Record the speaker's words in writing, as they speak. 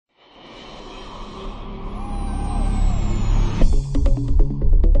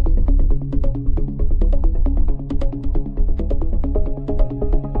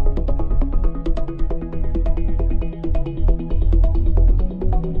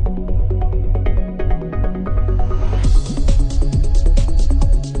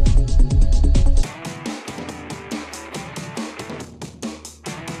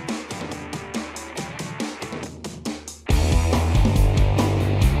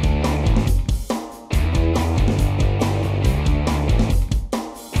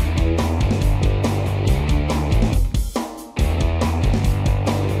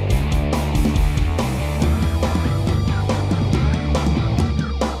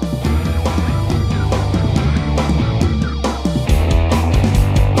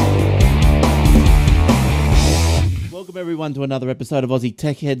everyone to another episode of Aussie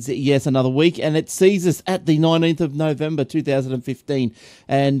Tech Heads. Yes, another week, and it sees us at the 19th of November 2015.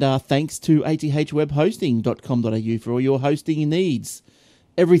 And thanks to athwebhosting.com.au for all your hosting needs.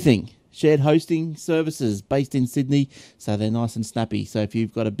 Everything. Shared hosting services based in Sydney, so they're nice and snappy. So if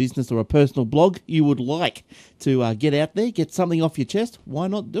you've got a business or a personal blog you would like to get out there, get something off your chest, why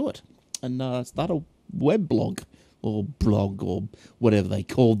not do it? And start a web blog. Or blog, or whatever they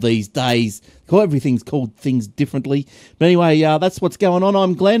call these days. Everything's called things differently. But anyway, that's what's going on.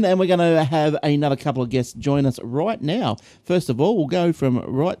 I'm Glenn, and we're going to have another couple of guests join us right now. First of all, we'll go from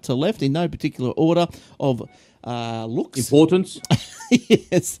right to left in no particular order of looks. Importance.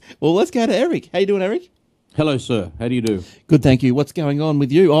 Yes. Well, let's go to Eric. How you doing, Eric? Hello, sir. How do you do? Good, thank you. What's going on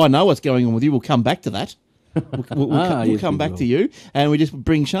with you? Oh, I know what's going on with you. We'll come back to that. We'll come back to you. And we just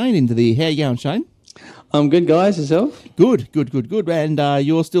bring Shane into the... How you going, Shane? I'm good, guys. Yourself? Good. And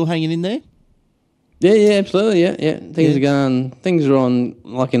you're still hanging in there? Yeah, absolutely. Yeah. Things are going. Things are on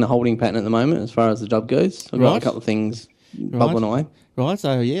like in a holding pattern at the moment as far as the job goes. I've got a couple of things bubbling away. Right.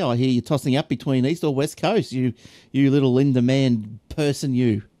 So yeah, I hear you tossing up between East or West Coast. You little in-demand person.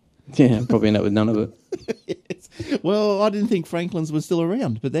 You. Yeah, probably end up with none of it. Yes. Well, I didn't think Franklin's was still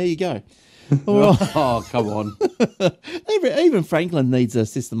around, but there you go. Oh, come on. Even Franklin needs a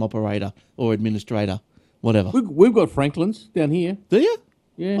system operator or administrator, whatever. We've got Franklin's down here. Do you?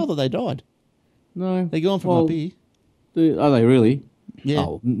 Yeah. I thought they died. No. They're gone from up here. Are they really? Yeah.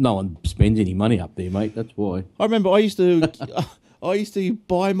 Oh, no one spends any money up there, mate. That's why. I remember I used to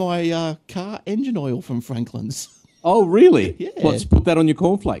buy my car engine oil from Franklin's. Oh, really? Yeah. Let's put that on your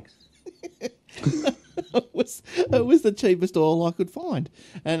cornflakes. It was the cheapest oil I could find,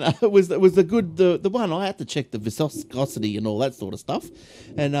 and it was the one. I had to check the viscosity and all that sort of stuff,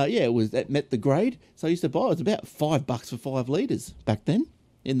 and it met the grade. So I used to buy it. It was about $5 for 5 litres back then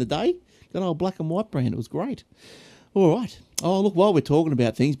in the day. That old black and white brand. It was great. All right. Oh, look, while we're talking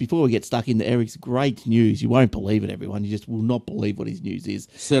about things, before we get stuck into Eric's great news, you won't believe it, everyone. You just will not believe what his news is.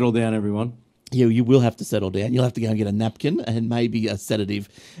 Settle down, everyone. You will have to settle down. You'll have to go and get a napkin and maybe a sedative.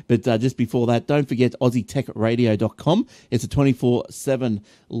 But just before that, don't forget AussieTechRadio.com. It's a 24/7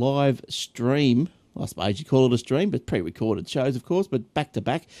 live stream. I suppose you call it a stream, but pre-recorded shows, of course, but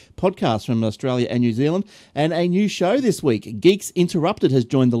back-to-back podcasts from Australia and New Zealand. And a new show this week. Geeks Interrupted has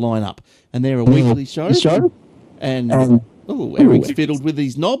joined the lineup. And they're a weekly show. And Eric's fiddled with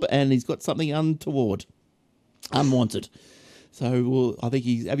his knob and he's got something untoward. Unwanted. So I think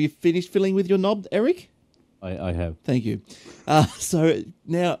have you finished filling with your knob, Eric? I have. Thank you. So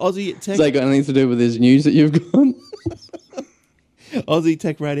now Aussie Tech... Has that got anything to do with this news that you've got?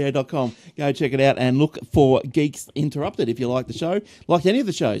 AussieTechRadio.com. Go check it out and look for Geeks Interrupted if you like the show. Like any of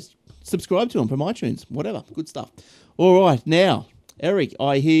the shows, subscribe to them from iTunes. Whatever. Good stuff. All right. Now, Eric,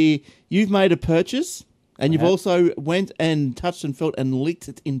 I hear you've made a purchase and you've also went and touched and felt and licked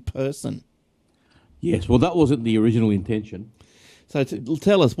it in person. Yes. Well, that wasn't the original intention. So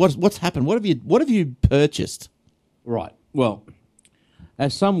tell us what's happened. What have you purchased? Right. Well,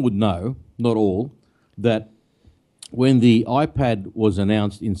 as some would know, not all, that when the iPad was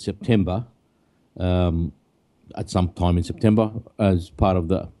announced in September, at some time in September, as part of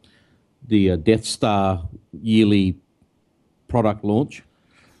the Death Star yearly product launch,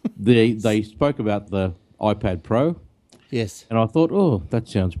 they spoke about the iPad Pro. Yes. And I thought, oh, that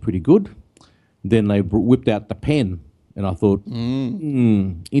sounds pretty good. Then they whipped out the pen. And I thought,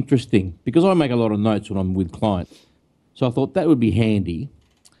 interesting, because I make a lot of notes when I'm with clients. So I thought that would be handy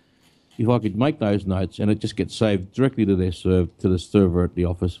if I could make those notes and it just gets saved directly to the server at the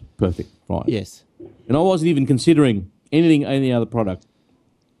office. Perfect, fine. Yes. And I wasn't even considering any other product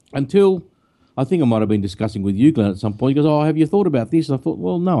until I think I might have been discussing with you, Glenn, at some point. He goes, oh, have you thought about this? And I thought,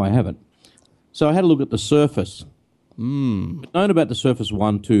 well, no, I haven't. So I had a look at the Surface. I've known about the Surface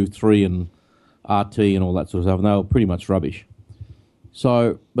 1, 2, 3 and RT and all that sort of stuff, and they were pretty much rubbish.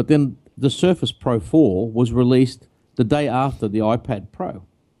 So, but then the Surface Pro 4 was released the day after the iPad Pro.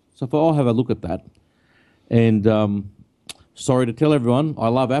 So I thought, I'll have a look at that. And sorry to tell everyone, I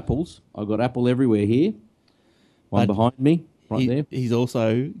love apples. I've got Apple everywhere here. One behind me, there. He's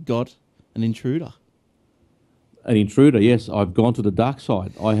also got an intruder. An intruder, yes. I've gone to the dark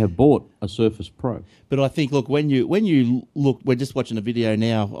side. I have bought a Surface Pro. But I think, look, when you look, we're just watching a video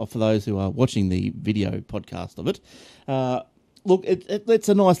now for those who are watching the video podcast of it. Look, it's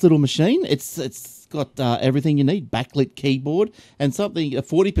a nice little machine. It's got everything you need: backlit keyboard and a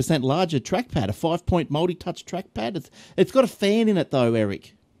 40% larger trackpad, a 5-point multi-touch trackpad. It's got a fan in it though,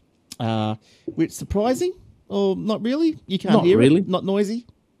 Eric. Which surprising or not really? You can't hear it. Not noisy.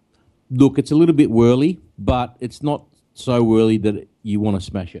 Look, it's a little bit whirly, but it's not so whirly that you want to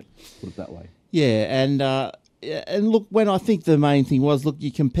smash it. Put it that way. Yeah, and and look, when I think the main thing was, look,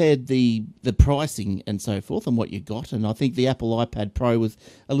 you compared the pricing and so forth and what you got, and I think the Apple iPad Pro was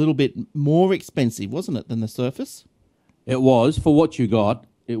a little bit more expensive, wasn't it, than the Surface? It was, for what you got,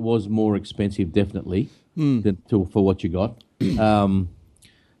 it was more expensive, definitely, for what you got.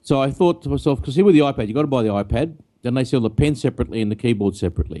 So I thought to myself, because here with the iPad, you got to buy the iPad, then they sell the pen separately and the keyboard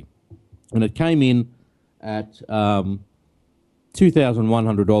separately. And it came in at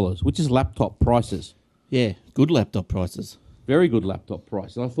 $2,100, which is laptop prices. Yeah, good laptop prices. Very good laptop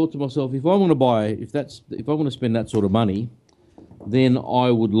price. And I thought to myself, if I want to spend that sort of money, then I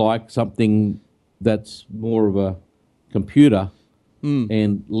would like something that's more of a computer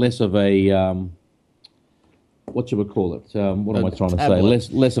and less of a what am I trying to tablet.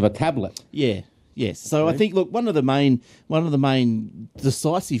 say? Less of a tablet. Yeah. Yes. So I think, look, one of the main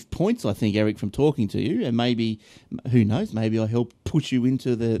decisive points, I think, Eric, from talking to you, and maybe, who knows, maybe I helped push you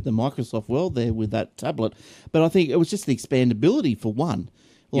into the Microsoft world there with that tablet. But I think it was just the expandability for one.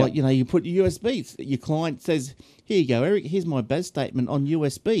 Like, you put USBs. Your client says, here you go, Eric, here's my BAS statement on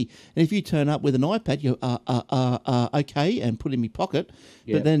USB. And if you turn up with an iPad, you okay, and put it in my pocket.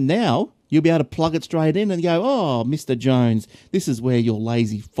 Yeah. But then now you'll be able to plug it straight in and go, oh, Mr. Jones, this is where your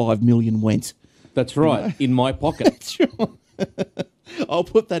lazy 5 million went. That's right, in my pocket. Sure. I'll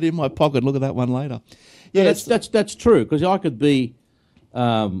put that in my pocket. Look at that one later. Yeah, that's true, because I could be,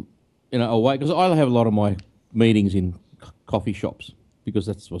 away, because I have a lot of my meetings in coffee shops, because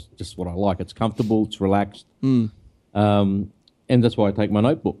that's just what I like. It's comfortable, it's relaxed, and that's why I take my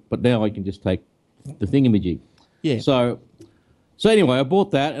notebook. But now I can just take the thingamajig. Yeah. So anyway, I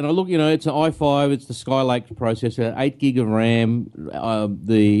bought that, and I look, it's an i5, it's the Skylake processor, 8 gig of RAM.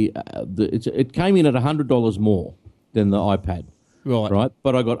 It came in at $100 more than the iPad. Right.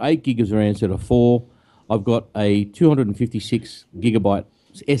 But I got 8 gigs of RAM instead of 4. I've got a 256 gigabyte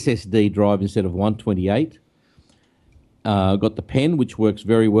SSD drive instead of 128. I've got the pen, which works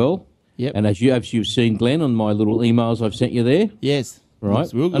very well. Yep. And as you've seen, Glenn, on my little emails I've sent you there. Yes. Right.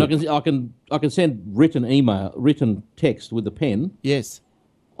 It's real good. And I can send written text with the pen. Yes.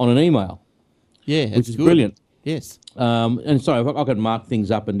 On an email. Yeah, which is brilliant. Yes. And so I could mark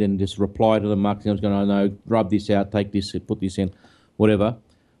things up and then just reply to them, mark things. I was going, no, rub this out, take this, put this in, whatever.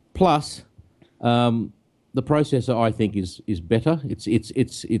 Plus, the processor I think is better. It's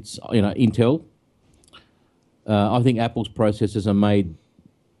Intel. I think Apple's processors are made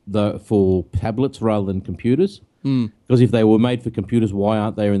for tablets rather than computers. Because if they were made for computers, why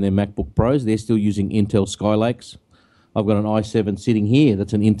aren't they in their MacBook Pros? They're still using Intel Skylakes. I've got an i7 sitting here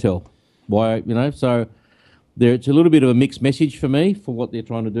that's an Intel. Why, so it's a little bit of a mixed message for me for what they're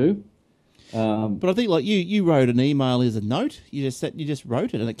trying to do. But I think, like, you wrote an email as a note. You just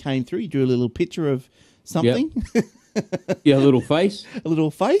wrote it and it came through. You drew a little picture of something. Yep. Yeah, a little face. A little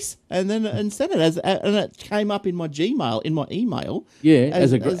face, and sent it and it came up in my Gmail, in my email. Yeah,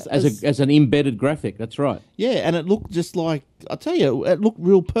 as an embedded graphic. That's right. Yeah, and it looked just like, I tell you, it looked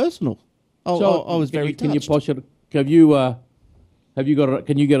real personal. I was very touched. Can you post it? Have you got it?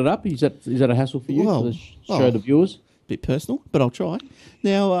 Can you get it up? Is that a hassle for you to show the viewers? Bit personal, but I'll try.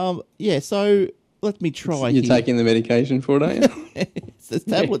 Now, so let me try. You're taking the medication for it, aren't you? There's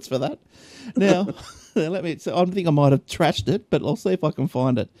tablets for that. Now, I think I might have trashed it, but I'll see if I can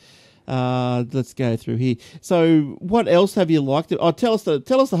find it. Let's go through here. So, what else have you liked? Oh, tell us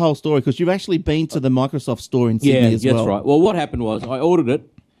the whole story, because you've actually been to the Microsoft store in Sydney as well. Yeah, that's right. Well, what happened was I ordered it,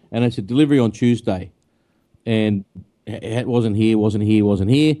 and it said delivery on Tuesday, and it wasn't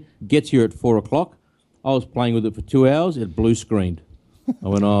here. Gets here at 4 o'clock. I was playing with it for 2 hours. It blue screened. I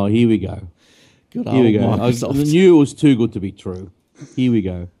went, oh, here we go. Good old Microsoft. I knew it was too good to be true. Here we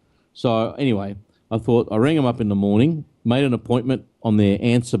go. So anyway, I rang them up in the morning, made an appointment on their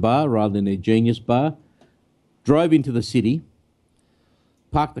Answer bar rather than their Genius bar, drove into the city,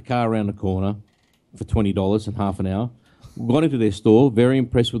 parked the car around the corner for $20 in half an hour, got into their store, very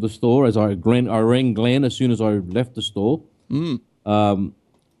impressed with the store. I rang Glenn as soon as I left the store.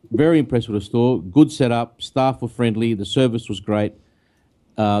 Very impressed with the store, good setup, staff were friendly, the service was great.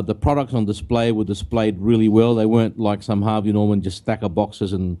 The products on display were displayed really well. They weren't like some Harvey Norman just stack of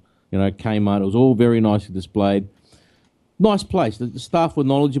boxes and Kmart. It was all very nicely displayed. Nice place. The staff were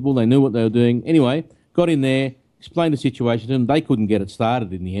knowledgeable. They knew what they were doing. Anyway, got in there, explained the situation to them. They couldn't get it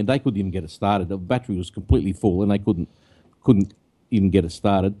started in the end. They couldn't even get it started. The battery was completely full and they couldn't even get it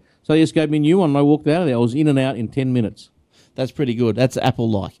started. So they just gave me a new one and I walked out of there. I was in and out in 10 minutes. That's pretty good. That's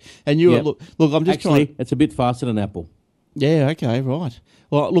Apple-like. And look, I'm just Actually, it's a bit faster than Apple. Yeah, okay, right.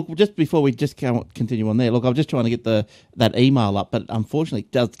 Well, look, just before we just continue on there, look, I'm just trying to get that email up, but unfortunately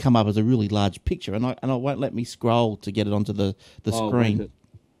it does come up as a really large picture, and I won't let me scroll to get it onto the screen.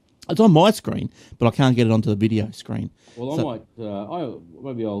 It's on my screen, but I can't get it onto the video screen. Well, I might.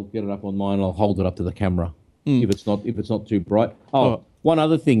 Maybe I'll get it up on mine. And I'll hold it up to the camera if it's not too bright. Oh, one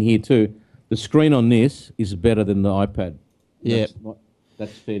other thing here too. The screen on this is better than the iPad. Yeah,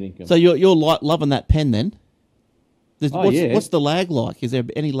 that's fair income. So you're loving that pen then? Yeah. What's the lag like? Is there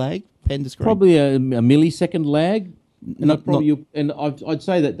any lag pen to screen? Probably a millisecond lag. I'd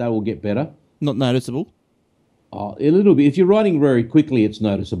say that they will get better. Not noticeable. A little bit. If you're writing very quickly, it's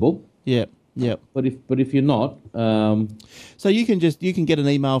noticeable. Yeah. But if you're not, so you can get an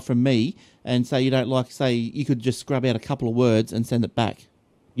email from me and say you don't like. Say you could just scrub out a couple of words and send it back.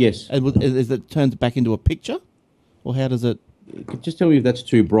 Yes. And is it turns it back into a picture, or how does it? Just tell me if that's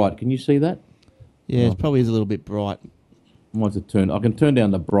too bright. Can you see that? Yeah, it probably is a little bit bright. I can turn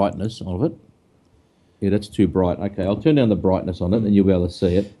down the brightness of it. Yeah, that's too bright. Okay, I'll turn down the brightness on it, and you'll be able to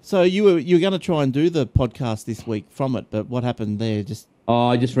see it. So you were going to try and do the podcast this week from it, but what happened there?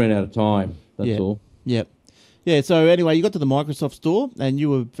 I just ran out of time. That's all. Yep. Yeah. So anyway, you got to the Microsoft store, and you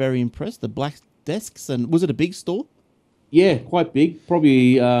were very impressed. The black desks, and was it a big store? Yeah, quite big.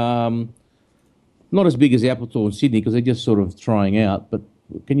 Probably not as big as the Apple Store in Sydney because they're just sort of trying out. But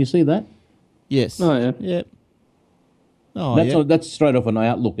can you see that? Yes. Oh yeah. Yep. Oh, that's straight off an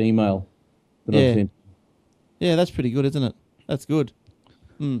Outlook email that I sent. Yeah, that's pretty good, isn't it? That's good.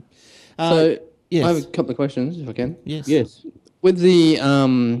 So yes. I have a couple of questions, if I can. Yes. With the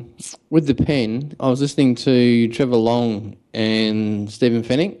pen, I was listening to Trevor Long and Stephen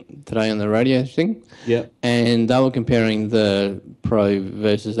Fennick today on the radio thing. Yeah. And they were comparing the Pro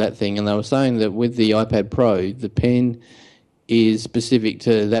versus that thing, and they were saying that with the iPad Pro, the pen is specific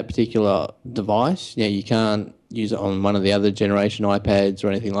to that particular device. Yeah, you can't use it on one of the other generation iPads or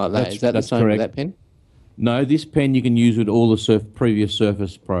anything like that. Is that the same with that pen? No, this pen you can use with all the previous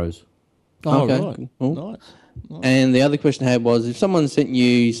Surface Pros. Oh, okay. right. Cool. Nice. And the other question I had was, if someone sent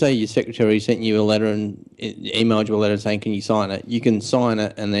you, say your secretary sent you a letter and emailed you a letter saying, can you sign it? You can sign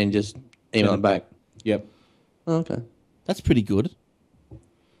it and then just email it back. Yep. Oh, okay. That's pretty good.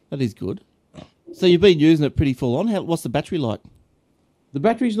 That is good. So you've been using it pretty full on. What's the battery like? The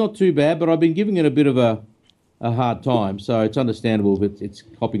battery's not too bad, but I've been giving it a bit of a hard time, so it's understandable if it's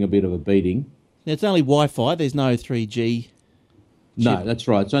copping a bit of a beating. It's only Wi-Fi. There's no 3G. No, that's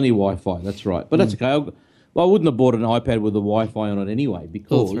right. It's only Wi-Fi. That's right. But that's okay. I wouldn't have bought an iPad with the Wi-Fi on it anyway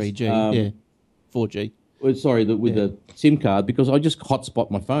because... Or 3G, 4G. With the SIM card because I just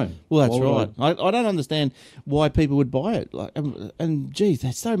hotspot my phone. Well, that's right. I don't understand why people would buy it. Like, and geez,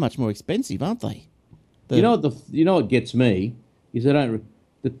 they're so much more expensive, aren't they? You know what gets me is the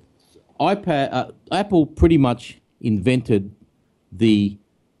iPad. Apple pretty much invented the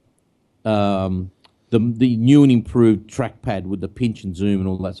new and improved trackpad with the pinch and zoom and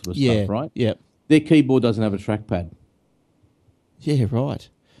all that sort of stuff, right? Yeah. Their keyboard doesn't have a trackpad. Yeah, right.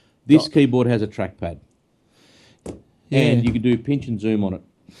 This keyboard has a trackpad. Yeah. And you can do pinch and zoom on it.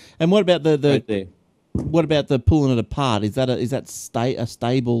 And what about the right there. What about the pulling it apart? Is that a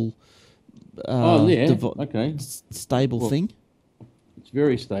stable? Okay. Stable thing. It's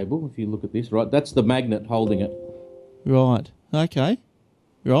very stable if you look at this. Right, that's the magnet holding it. Right. Okay.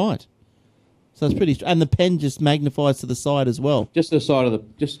 Right. So it's pretty. And the pen just magnifies to the side as well. Just goes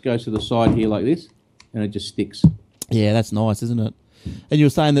to the side here like this, and it just sticks. Yeah, that's nice, isn't it? And you were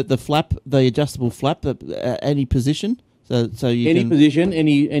saying that the adjustable flap, any position, so you any can... position,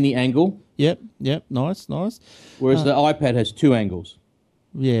 any angle. Yep, nice. Whereas the iPad has two angles.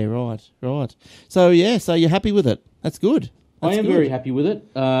 Yeah, right. So you're happy with it. That's good. I am very happy with it.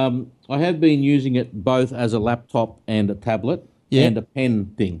 I have been using it both as a laptop and a tablet and a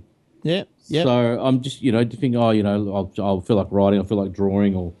pen thing. Yeah. So I'm just thinking, I'll feel like writing, I'll feel like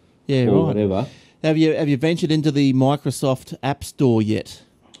drawing, or whatever. Have you ventured into the Microsoft App Store yet?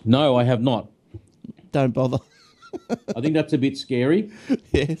 No, I have not. Don't bother. I think that's a bit scary.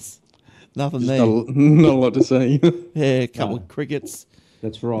 Yes. Nothing there. Not a lot to say. Yeah, a couple of crickets.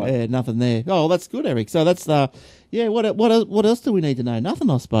 That's right. Yeah, nothing there. Oh, that's good, Eric. So that's what else do we need to know?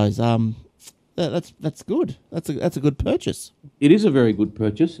 Nothing, I suppose. That's good. That's a good purchase. It is a very good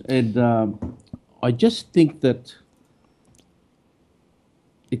purchase, and I just think that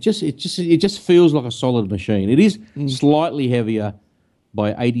it just feels like a solid machine. It is slightly heavier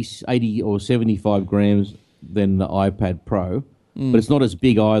by 80 or 75 grams than the iPad Pro, but it's not as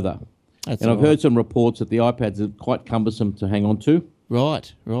big either. I've heard some reports that the iPads are quite cumbersome to hang on to.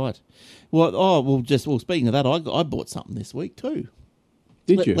 Right. Well, speaking of that, I bought something this week too.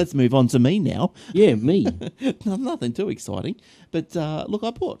 Did you? Let's move on to me now. Yeah, me. Nothing too exciting, but look,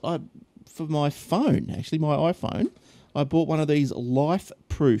 for my phone, actually my iPhone, I bought one of these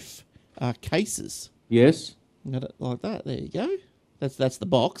life-proof cases. Yes. Got it like that. There you go. That's the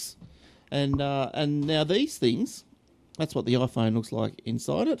box, and now these things, that's what the iPhone looks like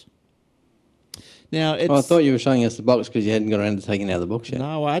inside it. Now it's. Oh, I thought you were showing us the box because you hadn't got around to taking it out of the box yet.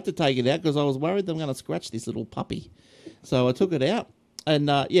 No, I had to take it out because I was worried that I'm going to scratch this little puppy. So I took it out. And,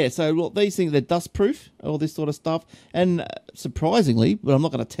 so look, these things, they're dust-proof, all this sort of stuff. And surprisingly, but I'm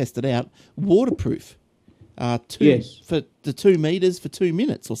not going to test it out, waterproof. For the 2 meters for 2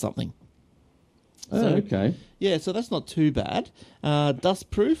 minutes or something. Oh, okay. Yeah, so that's not too bad.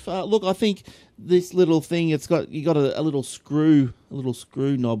 Dust-proof. Look, I think this little thing, you got a little screw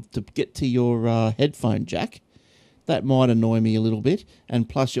knob to get to your headphone jack. That might annoy me a little bit. And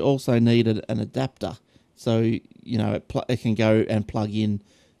plus, you also need an adapter. So, it can go and plug in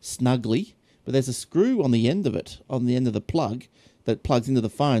snugly. But there's a screw on the end of it, on the end of the plug, that plugs into the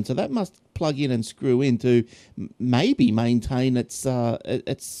phone. So that must plug in and screw in to maybe maintain its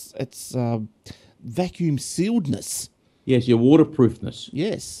vacuum sealedness. Yes, your waterproofness.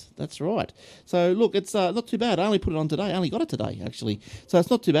 Yes, that's right. So, look, it's not too bad. I only put it on today. I only got it today, actually. So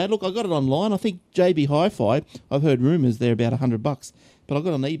it's not too bad. Look, I got it online. I think JB Hi-Fi, I've heard rumours they're about $100. But I got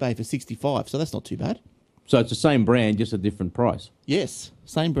it on eBay for $65, so that's not too bad. So it's the same brand, just a different price. Yes,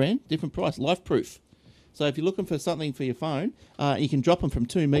 same brand, different price, life proof. So if you're looking for something for your phone, you can drop them from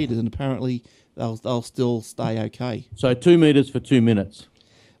 2 meters, and apparently they'll still stay okay. So 2 meters for 2 minutes.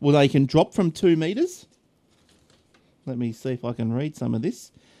 Well, they can drop from 2 meters. Let me see if I can read some of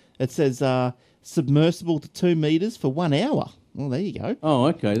this. It says submersible to 2 meters for 1 hour. Well, there you go. Oh,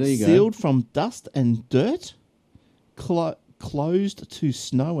 okay, there you go. Sealed from dust and dirt, closed to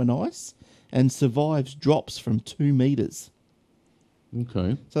snow and ice, and survives drops from 2 meters.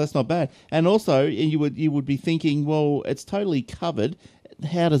 Okay. So that's not bad. And also, you would be thinking, well, it's totally covered.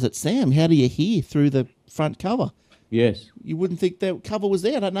 How does it sound? How do you hear through the front cover? Yes. You wouldn't think that cover was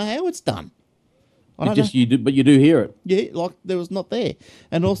there. I don't know how it's done. But you do hear it. Yeah, like there was not there.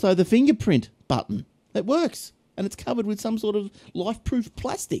 And also the fingerprint button. It works. And it's covered with some sort of life-proof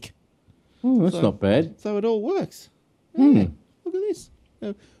plastic. Oh, that's not bad. So it all works. Yeah, look at this.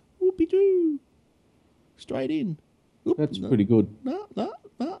 Whoopie-doo. Straight in. Oop, That's pretty good. No,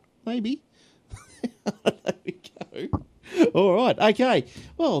 maybe. There we go. All right, okay.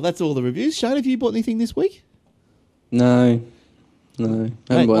 Well, that's all the reviews. Shane, have you bought anything this week? No. Haven't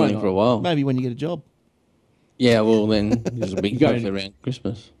bought anything for a while. Maybe when you get a job. Yeah, well then, there's a big hopefully around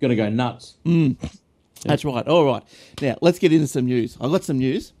Christmas. Gonna go nuts. That's right. All right. Now, let's get into some news. I got some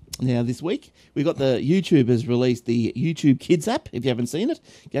news. Now, this week, we got the YouTube has released the YouTube Kids app. If you haven't seen it,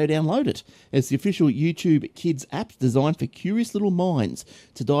 go download it. It's the official YouTube Kids app designed for curious little minds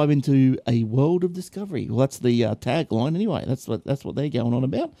to dive into a world of discovery. Well, that's the tagline anyway. That's what they're going on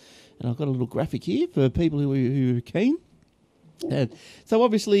about. And I've got a little graphic here for people who are keen. And so,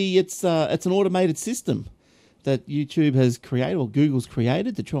 obviously, it's an automated system that YouTube has created, or Google's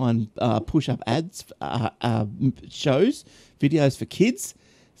created, to try and push up ads, shows, videos for kids.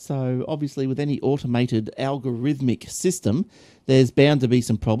 So obviously with any automated algorithmic system, there's bound to be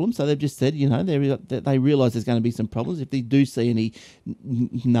some problems. So they've just said, they realise there's going to be some problems. If they do see any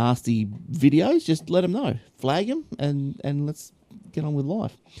nasty videos, just let them know. Flag them and let's get on with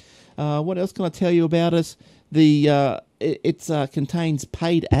life. What else can I tell you about it? It contains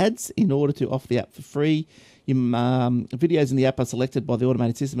paid ads in order to offer the app for free. Videos in the app are selected by the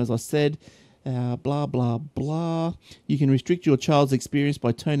automated system, as I said. Blah, blah, blah. You can restrict your child's experience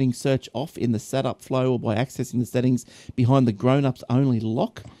by turning search off in the setup flow or by accessing the settings behind the grown-ups only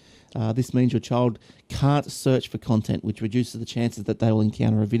lock. This means your child can't search for content, which reduces the chances that they will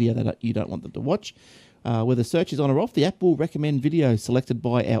encounter a video that you don't want them to watch. Whether search is on or off, the app will recommend videos selected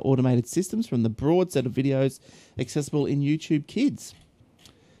by our automated systems from the broad set of videos accessible in YouTube Kids.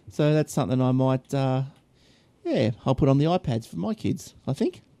 So that's something I might, I'll put on the iPads for my kids, I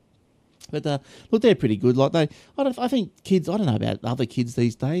think. But look, they're pretty good. Like I think kids. I don't know about other kids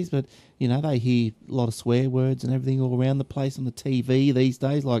these days, but they hear a lot of swear words and everything all around the place on the TV these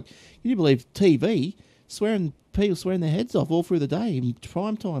days. Like, can you believe TV people swearing their heads off all through the day in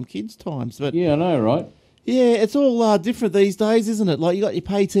prime time, kids times? But yeah, I know, right? Yeah, it's all different these days, isn't it? Like you got your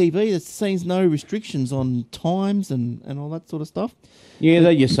pay TV that seems no restrictions on times and all that sort of stuff. Yeah,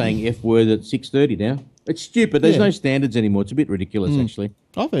 they're just saying F word at 6:30 now. It's stupid. There's no standards anymore. It's a bit ridiculous, actually.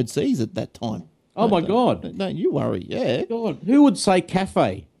 I've heard C's at that time. Oh, my God. Don't you worry, yeah. God, who would say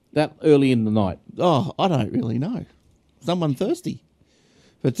cafe that early in the night? Oh, I don't really know. Someone thirsty.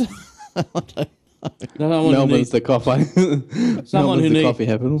 But I don't know. Melbourne's the coffee. Someone who needs coffee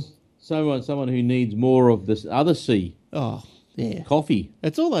capital. Someone who needs more of this other C. Oh, yeah. Coffee.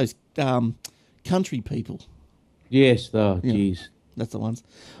 It's all those country people. Yes, jeez. That's the ones.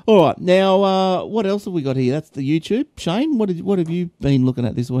 All right. Now, what else have we got here? That's the YouTube. Shane, what have you been looking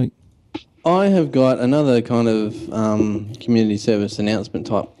at this week? I have got another kind of community service announcement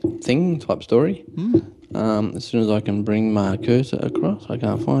type story. As soon as I can bring my cursor across, I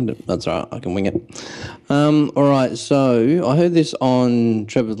can't find it. That's all right, I can wing it. All right, so I heard this on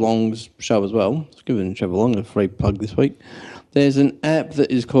Trevor Long's show as well. Let's give Trevor Long a free plug this week. There's an app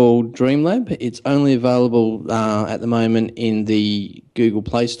that is called Dreamlab. It's only available at the moment in the Google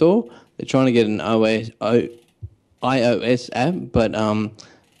Play Store. They're trying to get an iOS app, but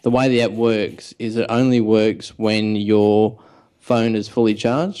the way the app works is it only works when your phone is fully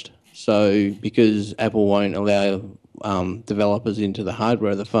charged. So because Apple won't allow developers into the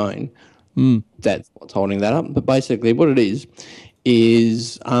hardware of the phone, that's what's holding that up. But basically what it is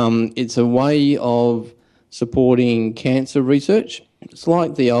it's a way of supporting cancer research. It's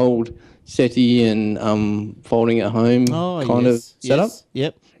like the old SETI and folding at home kind of setup.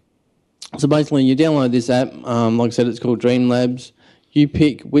 Yep. So basically you download this app. Like I said, it's called Dreamlabs. You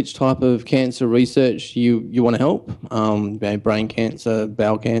pick which type of cancer research you want to help, brain cancer,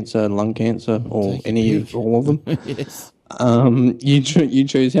 bowel cancer, lung cancer, or all of them. Yes. You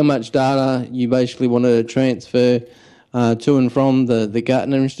choose how much data you basically want to transfer to and from the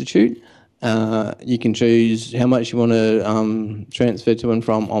Gartner Institute. You can choose how much you want to transfer to and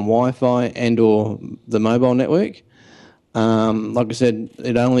from on Wi-Fi and or the mobile network. Like I said,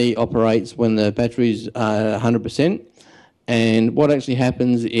 it only operates when the batteries are 100%. And what actually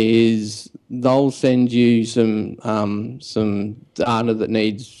happens is they'll send you some data that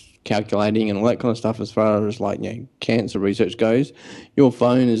needs calculating and all that kind of stuff as far as cancer research goes. Your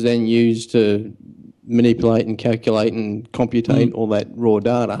phone is then used to manipulate and calculate and computate all that raw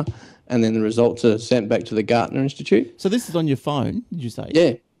data, and then the results are sent back to the Gartner Institute. So this is on your phone, did you say?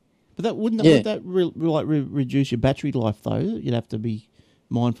 Yeah. But that would that reduce your battery life though? You'd have to be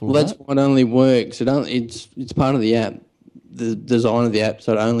mindful of that. Well, that's what only works. It's part of the app. The design of the app,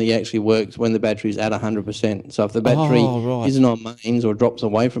 so it only actually works when the battery's at 100%. So if the battery isn't on mains or drops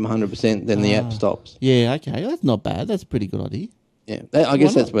away from 100%, then the app stops. Yeah, okay. That's not bad. That's a pretty good idea. Yeah, I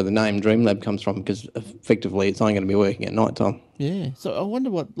guess that's where the name Dreamlab comes from, because effectively it's only going to be working at night time. Yeah. So I wonder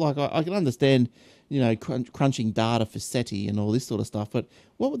what, I can understand, crunching data for SETI and all this sort of stuff, but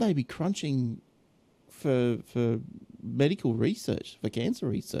what would they be crunching for medical research, for cancer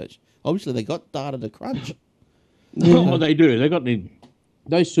research? Obviously they got data to crunch. What they do, they got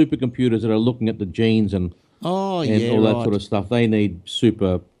those supercomputers that are looking at the genes and all that sort of stuff. They need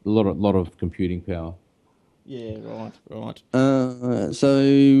a lot of computing power. Yeah, right.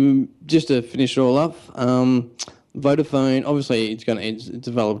 So just to finish it all up, Vodafone, obviously it's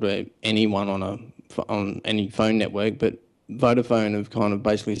available to anyone on any phone network, but Vodafone have kind of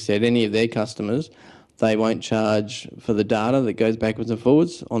basically said any of their customers, they won't charge for the data that goes backwards and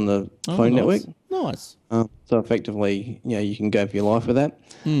forwards on the phone network. Nice. So effectively, you can go for your life with that.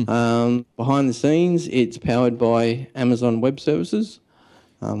 Behind the scenes, it's powered by Amazon Web Services,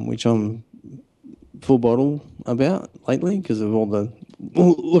 which I'm full bottle about lately because of all the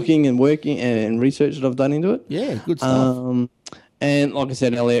looking and working and research that I've done into it. Yeah, good stuff. And like I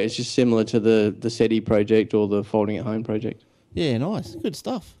said earlier, it's just similar to the SETI project or the Folding at Home project. Yeah, nice. Good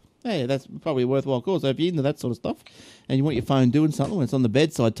stuff. Yeah, that's probably a worthwhile cause. So if you're into that sort of stuff and you want your phone doing something when it's on the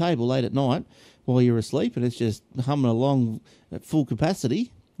bedside table late at night while you're asleep and it's just humming along at full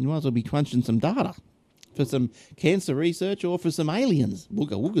capacity, you might as well be crunching some data for some cancer research or for some aliens.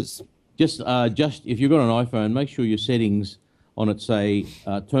 Wooga woogers. Just if you've got an iPhone, make sure your settings on it say,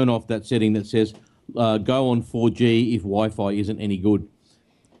 turn off that setting that says go on 4G if Wi-Fi isn't any good.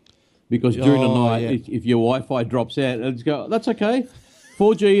 Because during the night, if your Wi-Fi drops out, it's go, that's okay.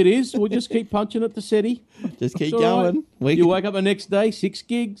 4G it is. We'll just keep punching at the SETI. Just keep going. Right. You wake up the next day, 6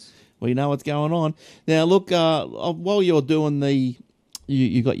 gigs. We know what's going on. Now, look, while you're doing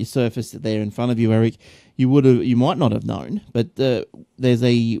you got your Surface there in front of you, Eric. You might not have known, but there's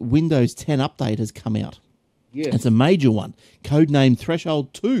a Windows 10 update has come out. Yes. It's a major one, codenamed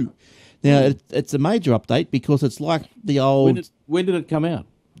Threshold 2. Now, it's a major update because it's like the old... When did it come out?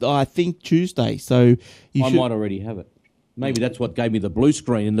 I think Tuesday. So I might already have it. Maybe that's what gave me the blue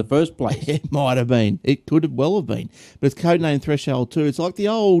screen in the first place. It might have been. It could have well have been. But it's codenamed Threshold 2. It's like the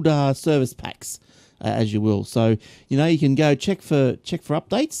old service packs, as you will. So, you can go check for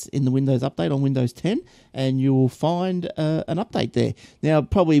updates in the Windows Update on Windows 10, and you will find an update there. Now,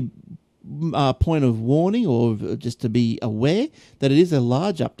 probably point of warning or just to be aware that it is a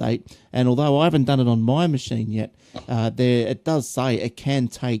large update, and although I haven't done it on my machine yet, it does say it can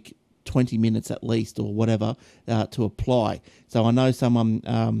take 20 minutes at least or whatever to apply. So I know someone,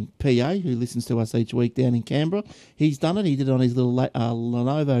 PA, who listens to us each week down in Canberra, he's done it. He did it on his little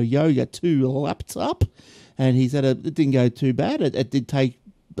Lenovo Yoga 2 laptop, and he said it didn't go too bad. It did take,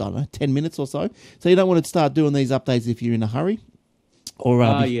 I don't know, 10 minutes or so. So you don't want to start doing these updates if you're in a hurry. Or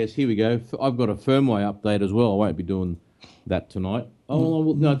yes, here we go. I've got a firmware update as well. I won't be doing that tonight.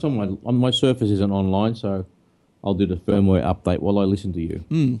 Oh, no, it's on my Surface isn't online, so I'll do the firmware update while I listen to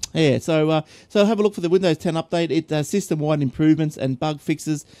you. Yeah, so have a look for the Windows 10 update. It has system-wide improvements and bug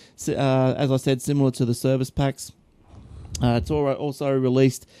fixes, as I said, similar to the service packs. It's also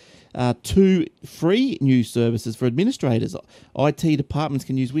released 2 free new services for administrators. IT departments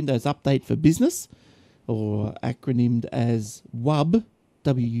can use Windows Update for Business, or acronymed as WUB,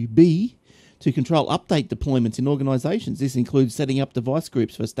 W-U-B, to control update deployments in organisations. This includes setting up device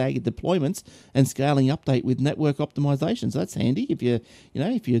groups for staggered deployments and scaling update with network optimization. So that's handy if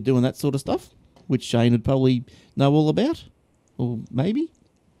you're doing that sort of stuff, which Shane would probably know all about, or maybe.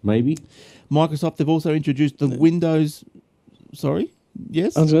 Microsoft have also introduced the Windows. Sorry,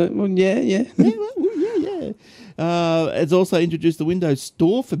 yes. Well, yeah. It's also introduced the Windows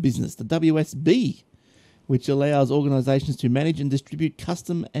Store for Business, the WSB, which allows organisations to manage and distribute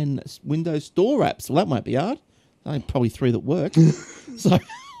custom and Windows Store apps. Well, that might be hard. Only probably 3 that work. So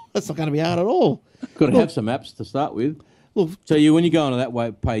that's not going to be hard at all. Got to have some apps to start with. Well, So when you go onto that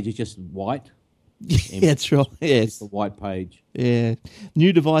web page, it's just white. yeah, that's right. Yes. A white page. Yeah.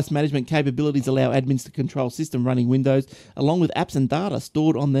 New device management capabilities allow admins to control system running Windows, along with apps and data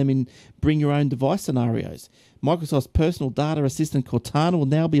stored on them in bring your own device scenarios. Microsoft's personal data assistant Cortana will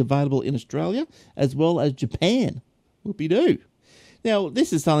now be available in Australia as well as Japan. Whoopie-doo. Now,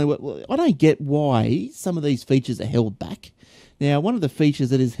 this is something I don't get why some of these features are held back. Now, one of the features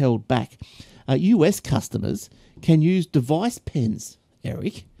that is held back, US customers can use device pens,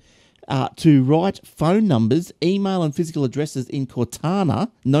 Eric, to write phone numbers, email and physical addresses in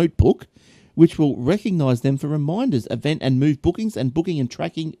Cortana notebook, which will recognise them for reminders, event and move bookings, and booking and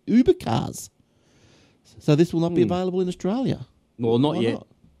tracking Uber cars. So this will not be available in Australia. Well, not Why yet. not?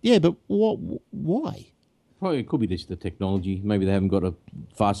 Yeah, but why? Probably it could be just the technology. Maybe they haven't got a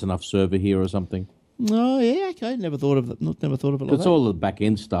fast enough server here or something. Oh, yeah, okay. Never thought of it. Never thought of it like It's that. all the back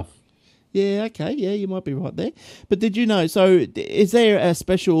end stuff. Yeah, okay. Yeah, you might be right there. But did you know, so is there a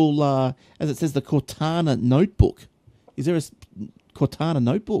special, as it says, the Cortana notebook? Is there a Cortana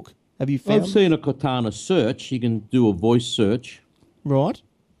notebook? Have you found? I've seen a Cortana search. You can do a voice search Right.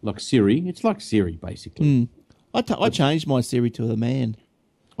 like Siri. It's like Siri, basically. I changed my Siri to a man.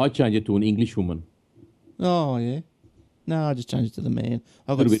 I changed it to an English woman. Oh, yeah. No, I just changed it to the man.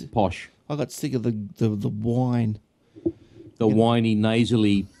 A little bit posh. I got sick of the whine. The whiny,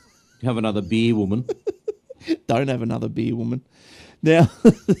 nasally, have another beer woman. Don't have another beer, woman. Now,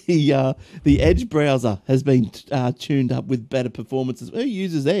 the Edge browser has been tuned up with better performances. Who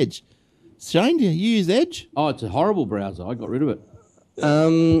uses Edge? Shane, do you use Edge? Oh, it's a horrible browser. I got rid of it.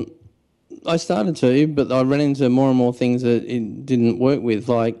 I started to, but I ran into more and more things that it didn't work with,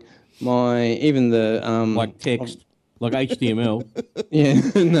 like Like text, like HTML. yeah,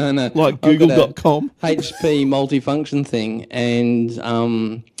 no, Like I've got a Google.com? HP multifunction thing,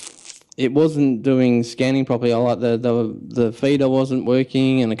 and it wasn't doing scanning properly. I like the feeder wasn't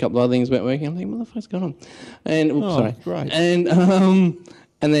working, and a couple of other things weren't working. I'm thinking, what the fuck's going on? And sorry, great.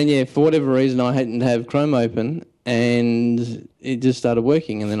 And then for whatever reason, I hadn't to have Chrome open, and it just started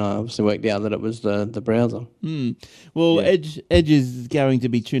working. And then I obviously worked out that it was the browser. Well, Yeah. Edge is going to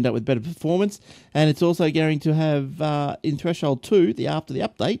be tuned up with better performance, and it's also going to have, in Threshold 2, after the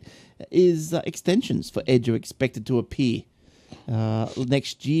update, is extensions for Edge are expected to appear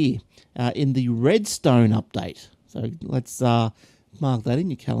next year in the Redstone update. So let's mark that in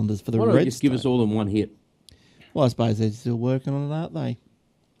your calendars for the Why don't Redstone. they just give us all in one hit? Well, I suppose they're still working on it, aren't they?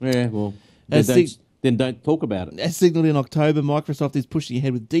 Yeah, well, That's then don't talk about it. As signalled in October, Microsoft is pushing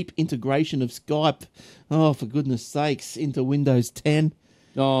ahead with deep integration of Skype. Oh, for goodness sakes, into Windows 10.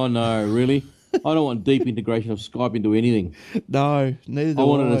 Oh, no, really? I don't want deep integration of Skype into anything. No, neither do I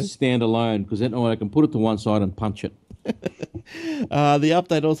want it to stand alone because then I can put it to one side and punch it. The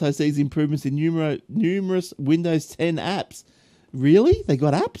update also sees improvements in numerous Windows 10 apps. Really? They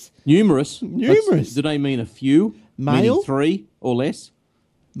got apps? Numerous? Numerous. Do they mean a few? Mail? Meaning 3 or less?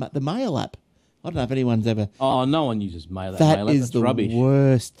 The Mail app. I don't know if anyone's ever... Oh, no one uses Mail. That Mail. is That's the rubbish.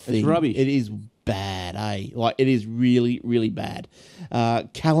 worst thing. It's rubbish. It is bad, eh? Like, it is really, really bad.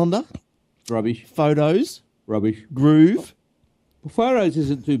 Calendar, Rubbish. Photos, Rubbish. Groove. Well, Photos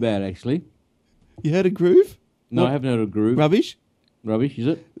isn't too bad, actually. You heard of Groove? No, What? I haven't heard of Groove. Rubbish? Rubbish, is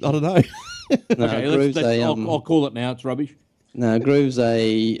it? I don't know. No, Okay, Groove's I'll call it now. It's rubbish. No, Groove's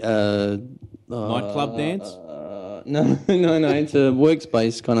a Nightclub dance. no. It's a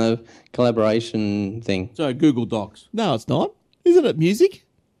workspace kind of collaboration thing. So Google Docs. No, it's not. Isn't it music?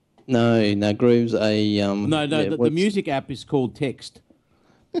 No. Groove's a No, yeah, the music app is called Text.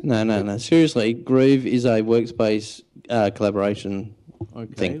 No. Seriously, Groove is a workspace collaboration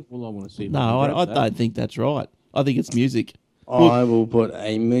Okay. thing. Well, I want to see. if No, can I grab that. don't think that's right. I think it's music. I will put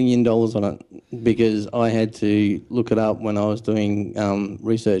 $1 million on it because I had to look it up when I was doing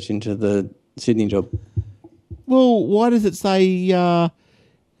research into the Sydney job. Well, why does it say? Hang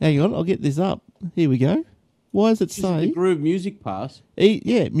on, I'll get this up. Here we go. Why does it This is the say? Groove Music Pass.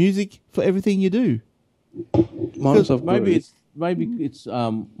 Yeah, music for everything you do. Microsoft Maybe Groove. it's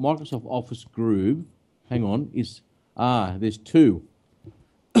Microsoft Office Groove. Hang on, there's two.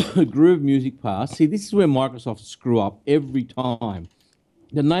 Groove Music Pass. See, this is where Microsoft screw up every time.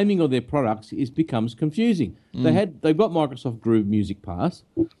 The naming of their products becomes confusing. They've got Microsoft Groove Music Pass.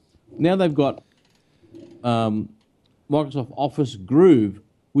 Now they've got Microsoft Office Groove,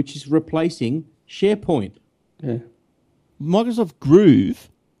 which is replacing SharePoint. Yeah. Microsoft Groove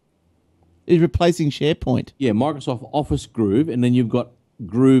is replacing SharePoint. Yeah, Microsoft Office Groove, and then you've got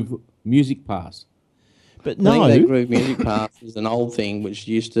Groove Music Pass. But I think that no, Groove Music Pass is an old thing which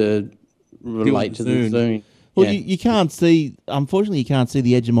used to relate to the Zune. Zune. well, Yeah. you can't see. Unfortunately, you can't see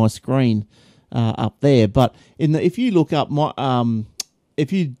the edge of my screen up there. But if you look up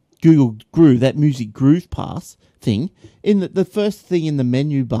if you Google Groove, that music Groove Pass thing, in the first thing in the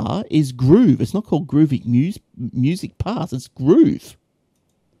menu bar is Groove. It's not called Groovy Music Pass. It's Groove.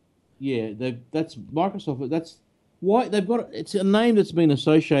 Yeah, that's Microsoft. That's why they've got it's a name that's been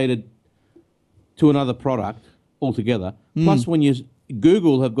associated to another product altogether. Plus, when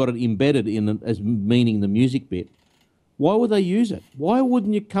Google have got it embedded as meaning the music bit, why would they use it? Why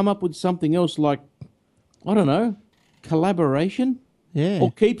wouldn't you come up with something else like, I don't know, collaboration? Yeah.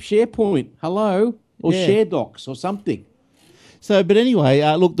 Or keep SharePoint, hello, or Yeah. ShareDocs or something. So, but anyway,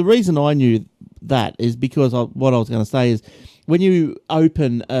 look, the reason I knew that is because what I was going to say is when you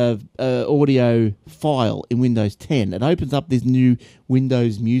open a audio file in Windows 10, it opens up this new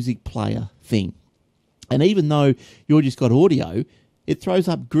Windows Music Player thing. And even though you're just got audio, it throws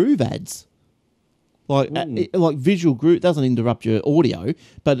up Groove ads. Like visual Groove. It doesn't interrupt your audio,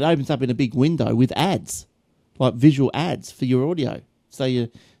 but it opens up in a big window with ads, like visual ads for your audio. So you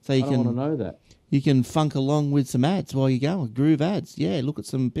I don't want to can know that. you can funk along with some ads while you're going. Groove ads. Yeah, look at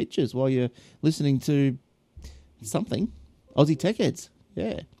some pictures while you're listening to something. Aussie Tech Heads.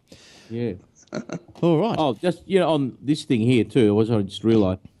 Yeah. Yeah. All right. Oh, just on this thing here too. I just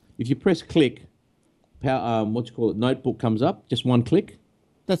realised if you press click, Notebook comes up. Just one click,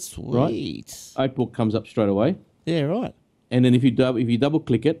 That's sweet. Notebook comes up straight away. Yeah, right. And then if you double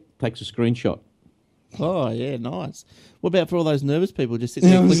click it, takes a screenshot. Oh, yeah, nice. What about for all those nervous people just sitting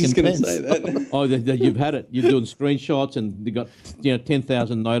there I was clicking just going to pens? say that. Oh, you've had it. You're doing screenshots, and you got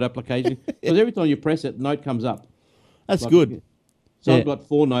 10,000 note applications. Because every time you press it, note comes up. That's Like- good. So Yeah. I've got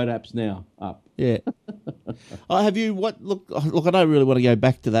 4 note apps now up. Yeah. Have you look? I don't really want to go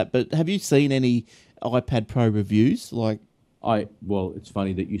back to that, but have you seen any iPad Pro reviews? Like, Well, it's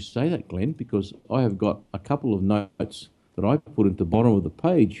funny that you say that, Glenn, because I have got a couple of notes that I put at the bottom of the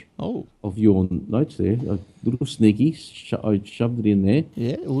page oh, of your notes there. A little sneaky. I shoved it in there.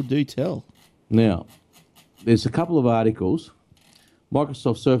 yeah, well, do tell. Now, there's a couple of articles.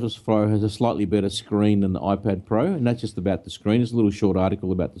 Microsoft Surface Pro has a slightly better screen than the iPad Pro, and that's just about the screen. It's a little short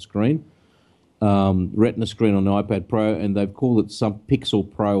article about the screen. Retina screen on the iPad Pro, and they've called it some Pixel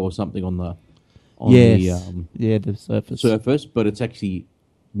Pro or something on the The Surface. Surface, but it's actually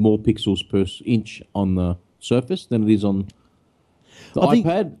more pixels per inch on the Surface than it is on the I think,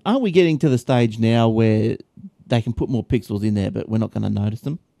 iPad. aren't we getting to the stage now where they can put more pixels in there, but we're not going to notice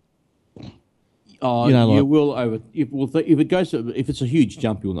them? Oh, you know, you like- will if it goes if it's a huge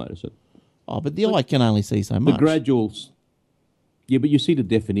jump, you'll notice it. Oh, but the eye can only see so much. The graduals, yeah, but you see the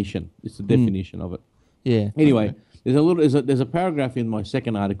definition. It's the definition of it. Yeah. Anyway, there's a paragraph in my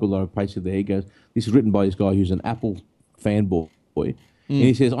second article that I pasted there. He goes, this is written by this guy who's an Apple fanboy, and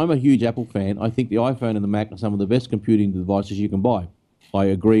he says, I'm a huge Apple fan. I think the iPhone and the Mac are some of the best computing devices you can buy. I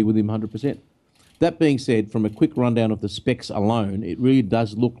agree with him 100%. That being said, from a quick rundown of the specs alone, it really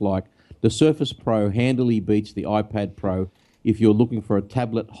does look like the Surface Pro handily beats the iPad Pro if you're looking for a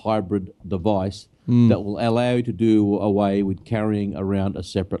tablet hybrid device that will allow you to do away with carrying around a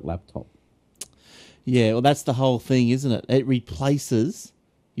separate laptop. Yeah, well, that's the whole thing, isn't it? It replaces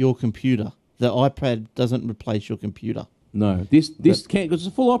your computer. The iPad doesn't replace your computer. No, this can't because it's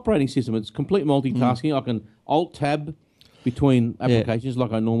a full operating system. It's complete multitasking. I can Alt Tab between applications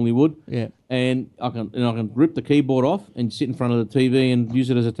like I normally would. Yeah. And I can rip the keyboard off and sit in front of the TV and use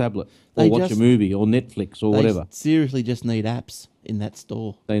it as a tablet, or They watch just- a movie or Netflix or whatever. Seriously just need apps in that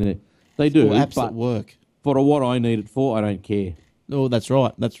store. They do, Or apps but at work. for what I need it for, I don't care. Oh, that's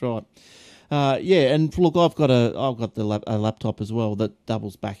right. That's right. Yeah, and look, I've got a laptop as well that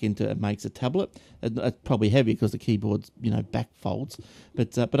doubles back into and makes a tablet. It's probably heavy because the keyboard's back folds,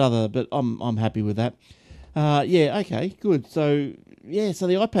 but I'm happy with that. Yeah, okay, good. So so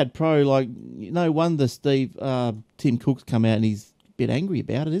the iPad Pro, like, no wonder Tim Cook's come out and he's a bit angry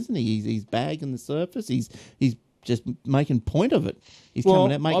about it, isn't he? He's bagging the Surface. He's just making point of it. He's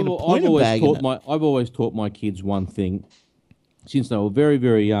coming out making a point of bagging it. I've always taught my kids one thing since they were very,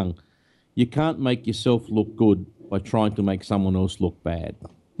 very young. You can't make yourself look good by trying to make someone else look bad.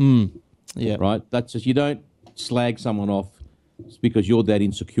 Yeah. Right? That's just, you don't slag someone off because you're that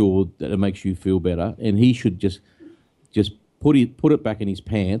insecure that it makes you feel better. And he should just put it back in his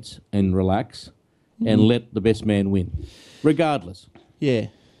pants and relax and let the best man win, regardless. Yeah,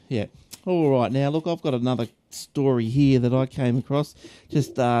 yeah. All right, now look, I've got another story here that I came across.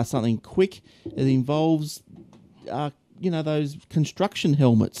 Just something quick. It involves, those construction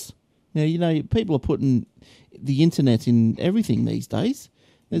helmets. Now, people are putting the internet in everything these days.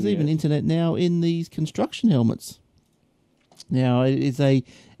 There's even internet now in these construction helmets. Now, it is a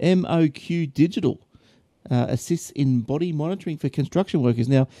MOQ Digital. Assists in body monitoring for construction workers.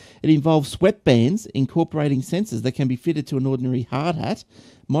 Now, it involves sweatbands incorporating sensors that can be fitted to an ordinary hard hat,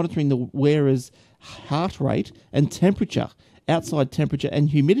 monitoring the wearer's heart rate and temperature, outside temperature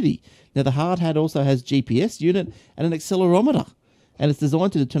and humidity. Now, the hard hat also has GPS unit and an accelerometer, and it's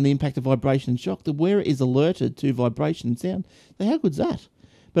designed to determine the impact of vibration and shock. The wearer is alerted to vibration and sound. So how good's that?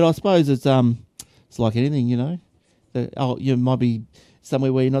 But I suppose it's like anything, you might be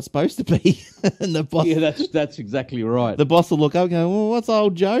somewhere where you're not supposed to be, and the boss. Yeah, that's exactly right. The boss will look up and go, "Well, what's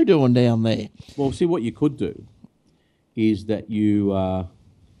old Joe doing down there?" Well, see, what you could do is that you and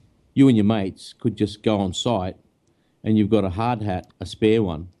your mates could just go on site, and you've got a hard hat, a spare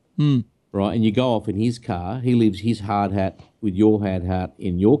one, right? And you go off in his car. He leaves his hard hat with your hard hat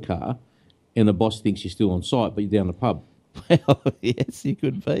in your car, and the boss thinks you're still on site, but you're down the pub. Well, yes, you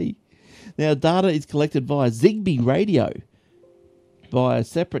could be. Now, data is collected via Zigbee radio by a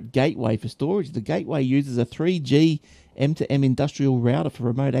separate gateway for storage. The gateway uses a 3G M2M industrial router for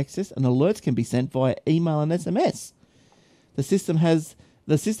remote access, and alerts can be sent via email and SMS. The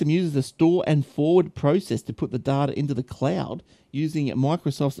system uses a store and forward process to put the data into the cloud using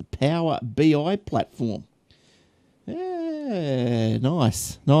Microsoft's Power BI platform. Yeah,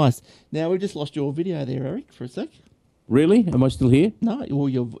 nice. Now, we've just lost your video there, Eric, for a sec. Really? Am I still here? No, well,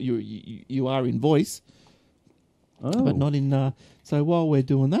 you are in voice, but Oh. not in. So while we're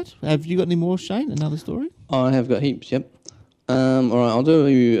doing that, have you got any more, Shane? Another story? I have got heaps, yep. All right, I'll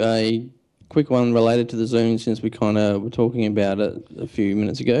do a quick one related to the Zune since we kind of were talking about it a few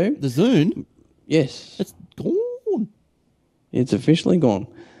minutes ago. The Zune, Yes, it's gone. it's officially gone.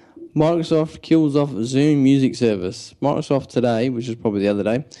 Microsoft kills off Zune Music service. Microsoft today, which was probably the other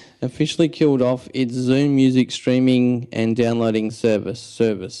day, officially killed off its Zune Music streaming and downloading service.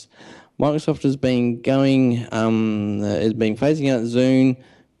 Microsoft has been phasing out Zune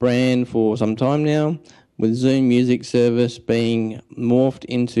brand for some time now, with Zune Music service being morphed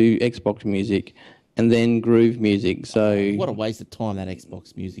into Xbox Music and then Groove Music. So What a waste of time that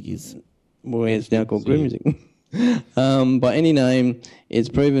Xbox Music is. well, it's now called Groove Music. By any name, it's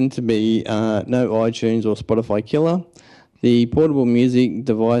proven to be no iTunes or Spotify killer. The portable music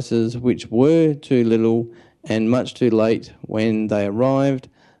devices, which were too little and much too late when they arrived,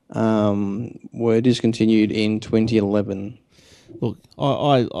 were discontinued in 2011. Look,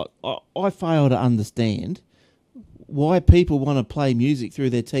 I fail to understand why people want to play music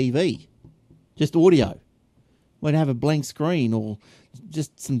through their TV, just audio. When have a blank screen or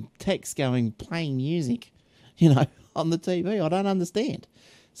just some text playing music, on the TV. I don't understand.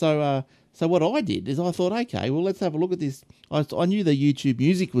 So what I did is I thought, okay, well, let's have a look at this. I knew the YouTube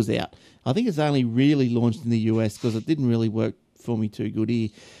Music was out. I think it's only really launched in the US because it didn't really work for me too good here.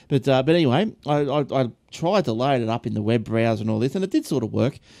 But anyway, I tried to load it up in the web browser and all this, and it did sort of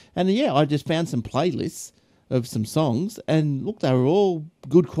work. And yeah, I just found some playlists of some songs, and look, they were all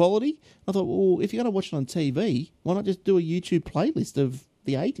good quality. I thought, well, if you're going to watch it on TV, why not just do a YouTube playlist of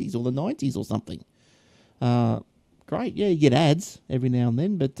the 80s or the 90s or something? Great, yeah, you get ads every now and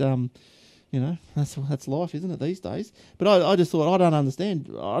then, but that's life, isn't it, these days? But I just thought, I don't understand.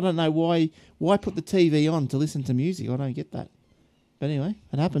 I don't know why put the TV on to listen to music. I don't get that. But anyway,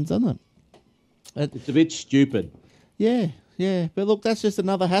 it happens, doesn't it? It's a bit stupid. Yeah. But look, that's just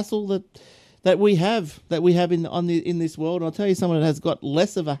another hassle that we have in this world. And I'll tell you someone that has got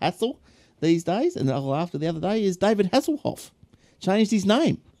less of a hassle these days, and after the other day, is David Hasselhoff. Changed his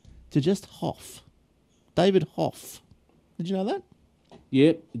name to just Hoff. David Hoff. Did you know that?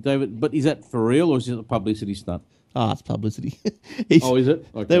 Yeah, David. But is that for real or is it a publicity stunt? Ah, it's publicity. Oh, is it?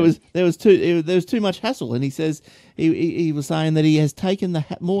 Okay. There was too much hassle, and he says he was saying that he has taken the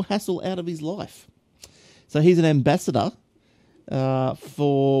more hassle out of his life. So he's an ambassador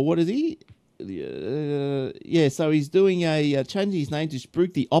for, what is he? So he's doing changing his name to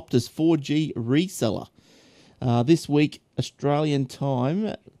Spruik, the Optus 4G reseller. This week, Australian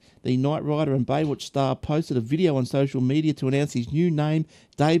time, the Knight Rider and Baywatch star posted a video on social media to announce his new name,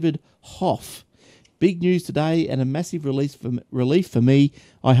 David Hoff. Big news today and a massive relief for me.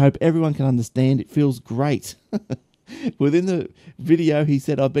 I hope everyone can understand. It feels great. Within the video, he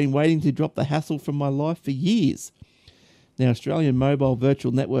said, I've been waiting to drop the hassle from my life for years. Now, Australian mobile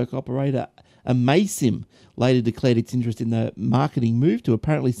virtual network operator Amaysim later declared its interest in the marketing move to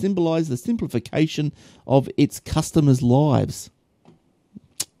apparently symbolise the simplification of its customers' lives.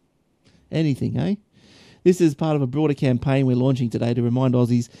 Anything, eh? This is part of a broader campaign we're launching today to remind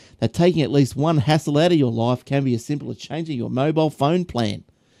Aussies that taking at least one hassle out of your life can be as simple as changing your mobile phone plan.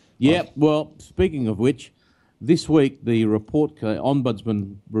 Yeah, well, speaking of which, this week the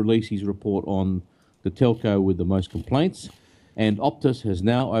Ombudsman released his report on the telco with the most complaints, and Optus has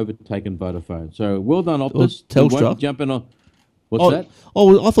now overtaken Vodafone. So well done, Optus. Telstra. Jumping on. What's that?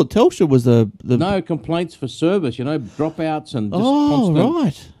 Oh, I thought Telstra was the... No, complaints for service, dropouts and just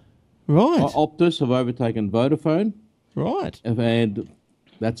constant... Right. Optus have overtaken Vodafone. Right. And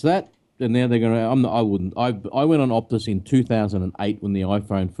that's that. And now they're going to... I went on Optus in 2008 when the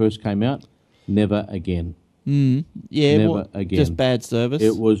iPhone first came out. Never again. Yeah, Never again. Just bad service.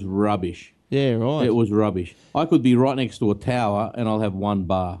 It was rubbish. Yeah, right. It was rubbish. I could be right next to a tower and I'll have one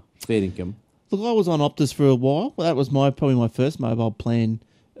bar. Fair income. Look, I was on Optus for a while. Well, that was probably my first mobile plan,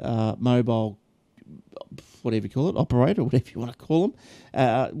 whatever you call it, operator, whatever you want to call them.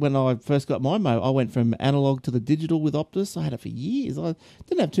 When I first got my mobile, I went from analog to the digital with Optus. I had it for years. I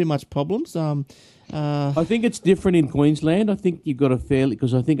didn't have too much problems. I think it's different in Queensland. I think you've got a fairly...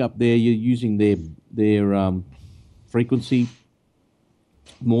 Because I think up there you're using their frequency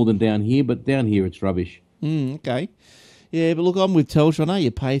more than down here, but down here it's rubbish. Okay. Yeah, but look, I'm with Telstra. I know you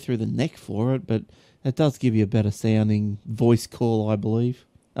pay through the neck for it, but it does give you a better sounding voice call, I believe.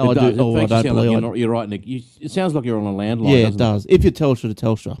 Oh, it does. I don't believe you're right, Nick. It sounds like you're on a landline. Yeah, it does. If you're Telstra to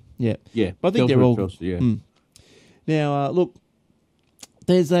Telstra, yeah. Yeah, but I think they're all. Telstra, yeah. Now, look,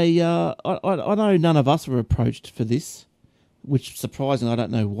 there's a. I know none of us were approached for this, which surprising. I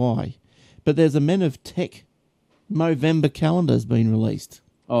don't know why, but there's a Men of Tech Movember calendar has been released.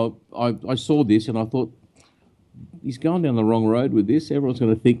 Oh, I saw this and I thought he's going down the wrong road with this. Everyone's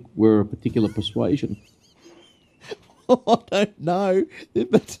going to think we're a particular persuasion. I don't know,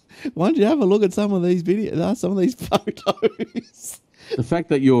 but why don't you have a look at some of these videos, some of these photos? The fact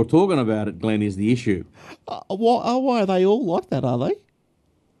that you're talking about it, Glenn, is the issue. Why are they all like that, are they?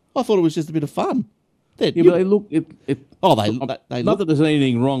 I thought it was just a bit of fun. But they look... they not look... that there's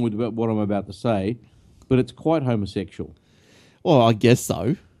anything wrong with what I'm about to say, but it's quite homosexual. Well, I guess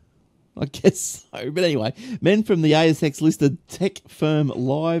so. But anyway, men from the ASX-listed tech firm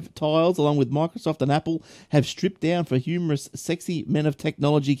Live Tiles, along with Microsoft and Apple, have stripped down for humorous, sexy Men of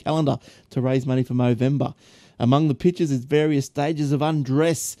Technology calendar to raise money for Movember. Among the pictures is various stages of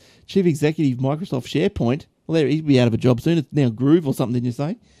undress. Chief Executive Microsoft SharePoint, well, he'd be out of a job soon. It's now Groove or something, didn't you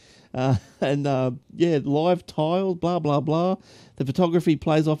say? Live Tiles, blah, blah, blah. The photography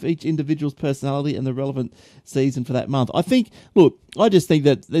plays off each individual's personality and the relevant season for that month. I just think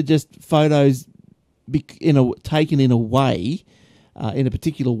that they're just photos taken in a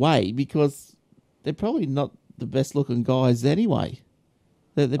particular way, because they're probably not the best looking guys anyway.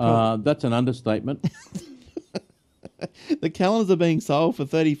 That's an understatement. The calendars are being sold for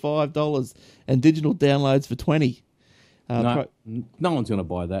 $35 and digital downloads for $20. No one's going to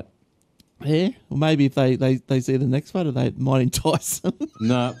buy that. Yeah, well, maybe if they see the next photo, they might entice them.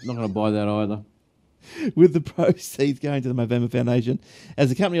 No, not going to buy that either. With the proceeds going to the Movember Foundation, as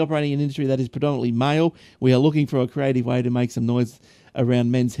a company operating in an industry that is predominantly male, we are looking for a creative way to make some noise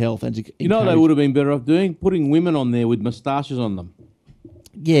around men's health. And you know what they would have been better off doing? Putting women on there with moustaches on them.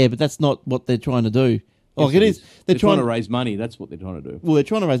 Yeah, but that's not what they're trying to do. Yes, it is. They're trying to raise money. That's what they're trying to do. Well, they're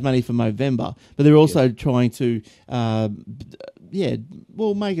trying to raise money for Movember, but they're also trying to, make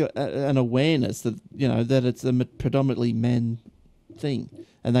an awareness that that it's a predominantly men thing,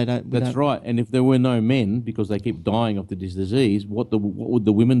 and they don't. That's right. And if there were no men, because they keep dying of this disease, what would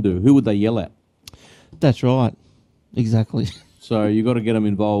the women do? Who would they yell at? That's right. Exactly. So you got to get them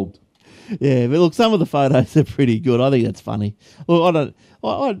involved. Yeah, but look, some of the photos are pretty good. I think that's funny. Well,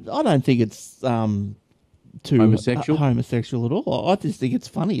 I don't think it's too homosexual at all. I just think it's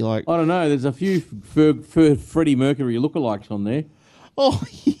funny. Like, I don't know. There's a few Freddie Mercury lookalikes on there. oh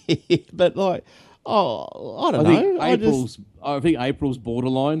yeah, but like, I don't know. I think April's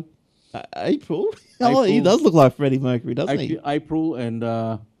borderline. April. Oh, he does look like Freddie Mercury, doesn't he? April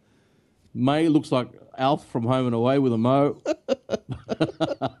and May looks like Alf from Home and Away with a mo.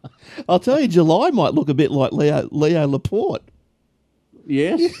 I'll tell you, July might look a bit like Leo Laporte.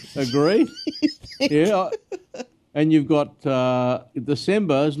 Yes, agree. Yeah. And you've got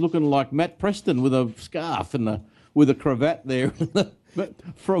December is looking like Matt Preston with a scarf and with a cravat there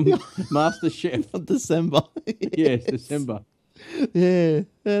from MasterChef. December. Yes, December. Yeah,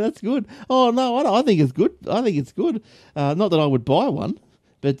 that's good. Oh no, I think it's good. I think it's good. Not that I would buy one,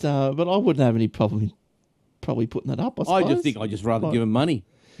 but I wouldn't have any problem probably putting it up. I suppose. I just think I'd just rather give him money,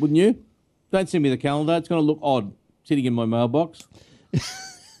 wouldn't you? Don't send me the calendar. It's going to look odd sitting in my mailbox.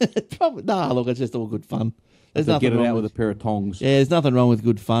 Probably, look, it's just all good fun. There's nothing get it out with a pair of tongs. Yeah, there's nothing wrong with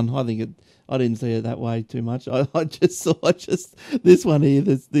good fun. I think I didn't see it that way too much. I just saw this one here.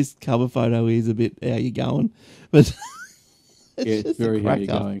 This cover photo is a bit how you going, but it's very how you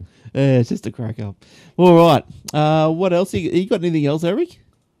going. Yeah, it's just a crack up. All right. What else? You got anything else, Eric?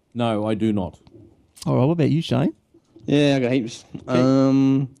 No, I do not. All right. What about you, Shane? Yeah, I got heaps.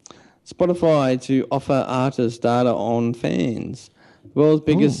 Spotify to offer artists data on fans. The world's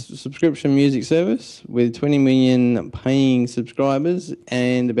biggest subscription music service with 20 million paying subscribers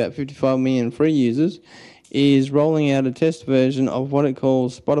and about 55 million free users is rolling out a test version of what it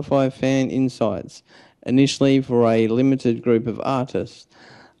calls Spotify Fan Insights, initially for a limited group of artists.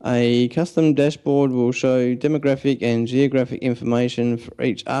 A custom dashboard will show demographic and geographic information for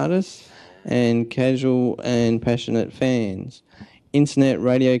each artist and casual and passionate fans. Internet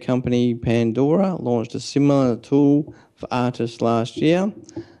radio company Pandora launched a similar tool for artists last year,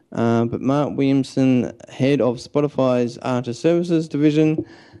 but Mark Williamson, head of Spotify's Artist Services division,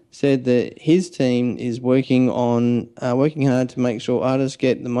 said that his team is working hard to make sure artists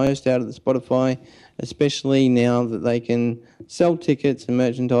get the most out of the Spotify, especially now that they can sell tickets and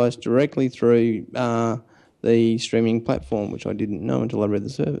merchandise directly through the streaming platform, which I didn't know until I read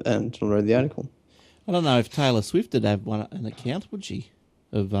the article. I don't know if Taylor Swift would have an account, would she?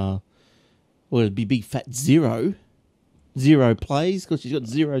 It'd be big fat zero plays because she's got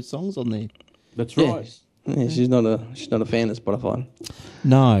 0 songs on there. That's right. Yeah, she's not a fan of Spotify.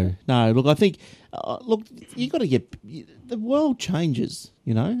 No. Look, I think you got to get the world changes.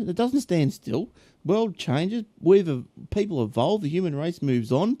 You know, it doesn't stand still. World changes. People evolve. The human race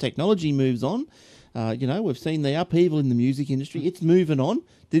moves on. Technology moves on. We've seen the upheaval in the music industry. It's moving on.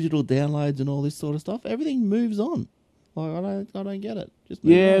 Digital downloads and all this sort of stuff. Everything moves on. Like, I don't get it. Just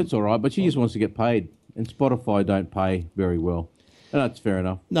move on. It's all right, but she just wants to get paid, and Spotify don't pay very well. And that's fair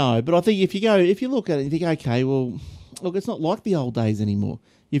enough. No, but I think if you look at it, you think, okay, well, look, it's not like the old days anymore.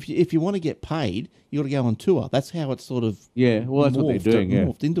 If you want to get paid, you got to go on tour. That's how it's sort of that's what they're doing.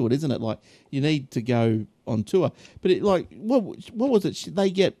 Morphed into it, isn't it? Like you need to go on tour. But what was it? They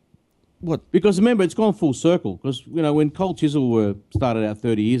get what? Because remember, it's gone full circle. Because when Cold Chisel started out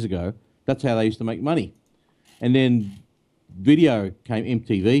 30 years ago, that's how they used to make money, and then video came,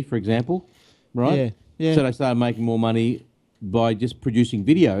 MTV, for example, right? Yeah. So they started making more money by just producing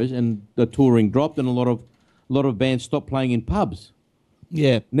videos, and the touring dropped, and a lot of bands stopped playing in pubs.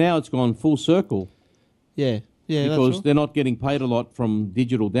 Yeah. Now it's gone full circle. Yeah. Because they're not getting paid a lot from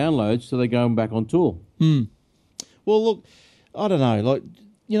digital downloads, so they're going back on tour. Well, look, I don't know. Like,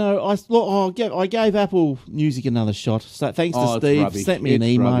 I gave Apple Music another shot. So thanks to Steve, sent me an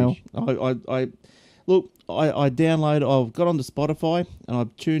email. I downloaded. I got onto Spotify and I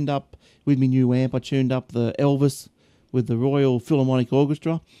tuned up with my new amp. I tuned up the Elvis with the Royal Philharmonic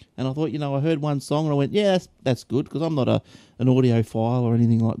Orchestra, and I thought, I heard one song and I went, yeah, that's good, because I'm not an audiophile or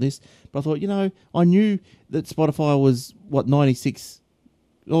anything like this. But I thought, I knew that Spotify was 96,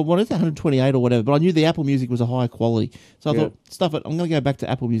 or what is it, 128 or whatever. But I knew the Apple Music was a higher quality, so I thought, stuff it. I'm going to go back to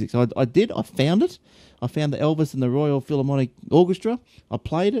Apple Music. So I did. I found it. I found the Elvis and the Royal Philharmonic Orchestra. I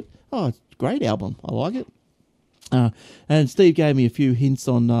played it. Oh, it's a great album. I like it. And Steve gave me a few hints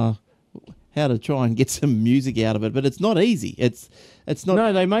on how to try and get some music out of it, but it's not easy. It's not.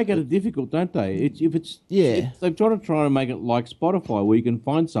 No, they make it difficult, don't they? They've tried to make it like Spotify, where you can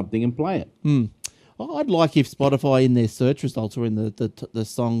find something and play it. I'd like if Spotify in their search results or in the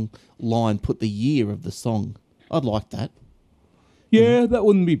song line put the year of the song. I'd like that. Yeah, that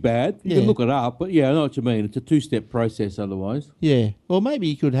wouldn't be bad. You can look it up, but I know what you mean. It's a 2-step process otherwise. Yeah. Well, maybe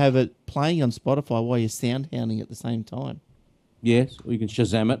you could have it playing on Spotify while you're sound hounding at the same time. Yes, or you can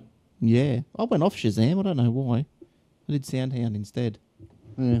Shazam it. Yeah, I went off Shazam. I don't know why. I did SoundHound instead.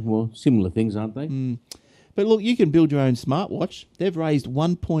 Yeah, well, similar things, aren't they? But look, you can build your own smartwatch. They've raised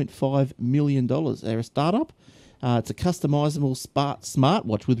 $1.5 million. They're a startup. It's a customizable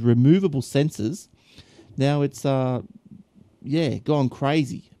smartwatch with removable sensors. Now it's, gone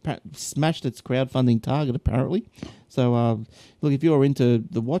crazy. Smashed its crowdfunding target, apparently. So, look, if you're into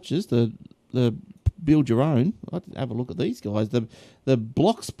the watches, the build your own, I'd have a look at these guys. The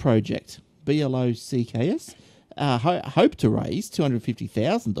Blocks Project, BLOCKS, hope to raise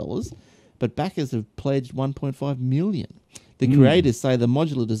 $250,000, but backers have pledged $1.5 million. The creators say the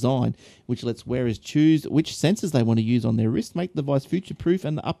modular design, which lets wearers choose which sensors they want to use on their wrist, make the device future-proof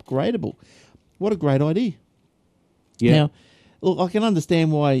and upgradable. What a great idea. Yeah. Now, look, I can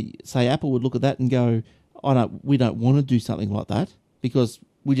understand why, say, Apple would look at that and go, we don't want to do something like that because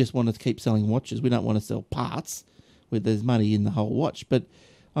we just want to keep selling watches. We don't want to sell parts where there's money in the whole watch. But,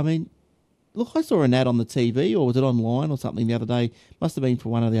 I mean, look, I saw an ad on the TV, or was it online or something the other day? Must have been for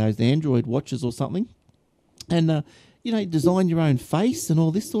one of those Android watches or something. And, design your own face and all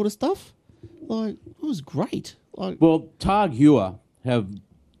this sort of stuff. Like, it was great. Well, Tag Heuer have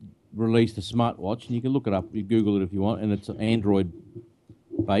released a smartwatch, and you can look it up. You Google it if you want, and it's Android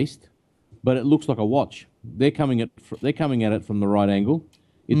based, but it looks like a watch. They're coming at it from the right angle.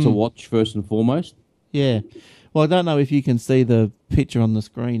 It's a watch first and foremost. Yeah. Well, I don't know if you can see the picture on the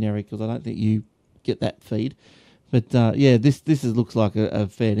screen, Eric, because I don't think you get that feed. But looks like a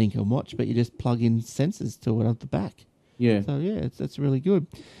fair income watch, but you just plug in sensors to it at the back. Yeah. So yeah, that's really good.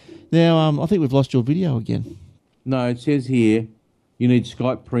 Now, I think we've lost your video again. No, it says here you need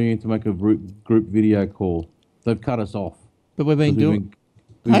Skype Premium to make a group video call. They've cut us off. But we've been doing.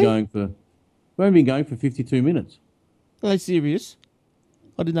 We've only been going for 52 minutes. Are they serious?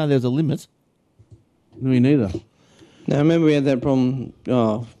 I didn't know there was a limit. Me neither. Now, remember we had that problem.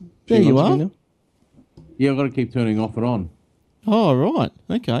 There you are. Yeah, I've got to keep turning off and on. Oh, right.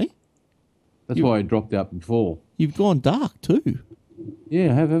 Okay. That's why I dropped out before. You've gone dark too.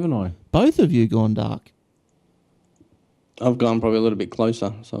 Yeah, haven't I? Both of you gone dark. I've gone probably a little bit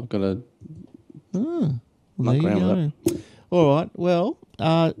closer, so I've got to There you go. All right. Well,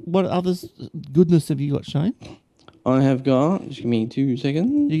 what other goodness have you got, Shane? I have got. Just give me 2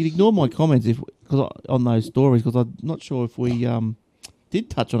 seconds. You can ignore my comments on those stories because I'm not sure if we did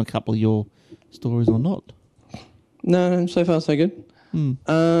touch on a couple of your stories or not. No, so far so good.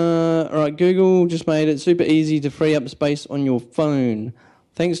 All right, Google just made it super easy to free up space on your phone.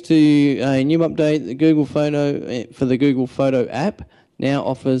 Thanks to a new update, the Google Photo app now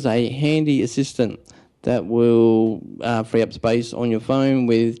offers a handy assistant that will free up space on your phone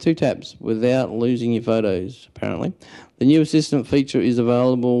with 2 taps without losing your photos, apparently. The new assistant feature is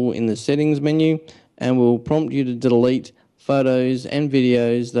available in the settings menu and will prompt you to delete photos and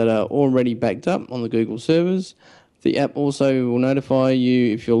videos that are already backed up on the Google servers. The app also will notify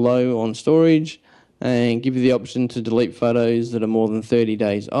you if you're low on storage and give you the option to delete photos that are more than 30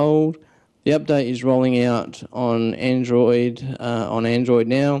 days old. The update is rolling out on Android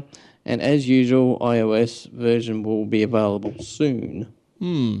now, and as usual, iOS version will be available soon.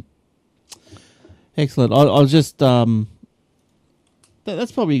 Excellent. I was just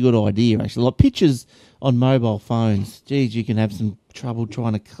that's probably a good idea actually. Like pictures on mobile phones. Geez, you can have some trouble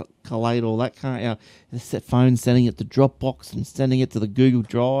trying to collate all that, can't you? The phone sending it to Dropbox and sending it to the Google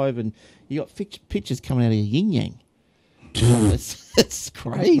Drive, and you got pictures coming out of your yin yang. It's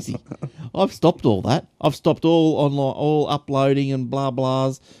crazy. I've stopped all that. I've stopped all online, all uploading and blah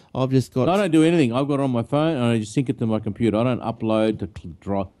blahs. I've just got. I don't do anything. I've got it on my phone and I just sync it to my computer. I don't upload to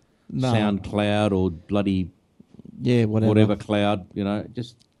SoundCloud or bloody whatever cloud.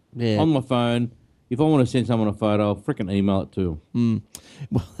 Just on my phone. If I want to send someone a photo, I'll frickin' email it to them.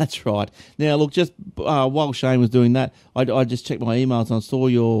 Well, that's right. Now, look, just while Shane was doing that, I just checked my emails and I saw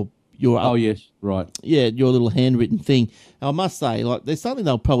your oh, yes, right. Yeah, your little handwritten thing. I must say, like, there's something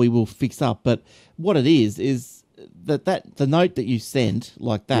they'll probably will fix up, but what it is that the note that you sent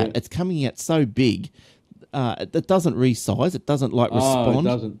like that, it's coming out so big, it doesn't resize, it doesn't respond. Oh, it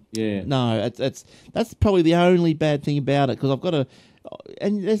doesn't, yeah. No, that's probably the only bad thing about it, because I've got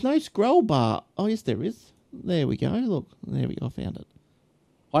and there's no scroll bar. Oh, yes, there is. There we go. Look, there we go. I found it.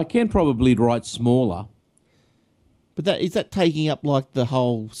 I can probably write smaller. But is that taking up like the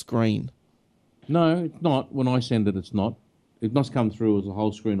whole screen? No, it's not. When I send it, it's not. It must come through as a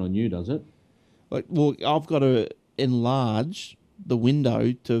whole screen on you, does it? Well, I've got to enlarge the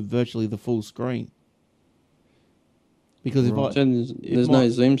window to virtually the full screen. Because so there's no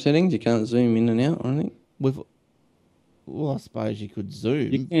zoom settings. You can't zoom in and out or anything. Well, I suppose you could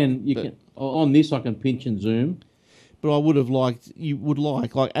zoom. You can. On this, I can pinch and zoom. but I would have liked, you would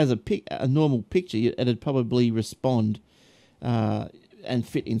like as a normal picture, it'd probably respond and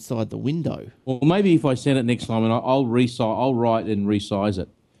fit inside the window. Well, maybe if I send it next time, and I'll write and resize it.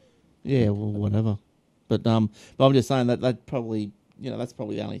 Yeah, well, whatever. But I'm just saying that probably, that's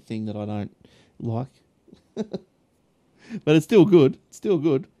probably the only thing that I don't like. But it's still good. It's still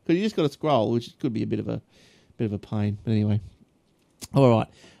good because you just got to scroll, which could be a bit of a pain. But anyway, all right.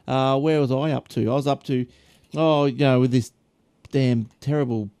 Where was I up to? I was up to, with this damn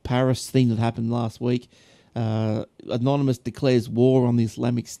terrible Paris thing that happened last week. Anonymous declares war on the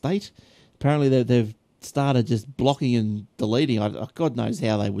Islamic State. Apparently, they've started just blocking and deleting. God knows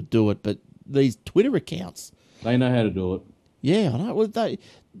how they would do it, but these Twitter accounts. They know how to do it. Yeah, I know. Well, do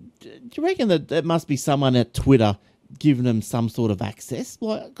you reckon that there must be someone at Twitter giving them some sort of access?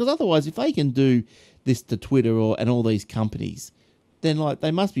 Because otherwise, if they can do this to Twitter and all these companies, then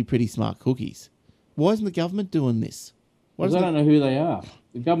they must be pretty smart cookies. Why isn't the government doing this? Because I don't know who they are.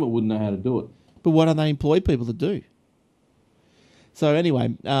 The government wouldn't know how to do it. But why don't they employ people to do? So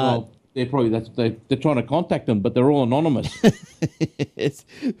anyway, they're probably they're trying to contact them, but they're all anonymous.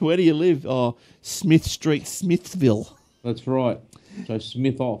 Where do you live? Oh, Smith Street, Smithville. That's right. So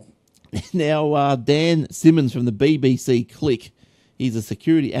Smith off. Now, Dan Simmons from the BBC Click, he's a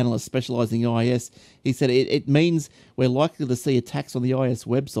security analyst specialising in IS. He said it means we're likely to see attacks on the IS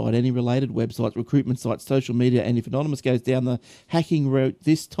website, any related websites, recruitment sites, social media, and if Anonymous goes down the hacking route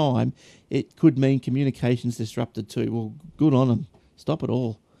this time, it could mean communications disrupted too. Well, good on them. Stop it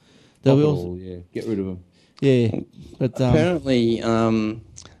all. Get rid of them. Yeah, but apparently,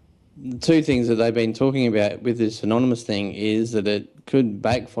 the two things that they've been talking about with this Anonymous thing is that it could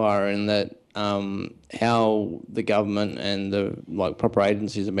backfire in that how the government and the proper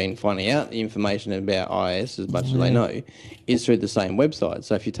agencies have been finding out the information about IS as much as they know is through the same website.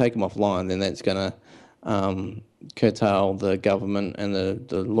 So if you take them offline, then that's going to curtail the government and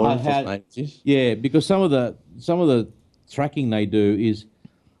the law enforcement agencies. Yeah, because some of the tracking they do is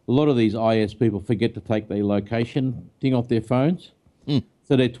a lot of these IS people forget to take their location thing off their phones.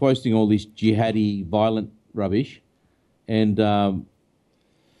 So they're posting all this jihadi violent rubbish, and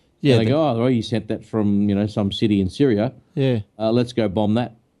they go, you sent that from some city in Syria. Yeah, let's go bomb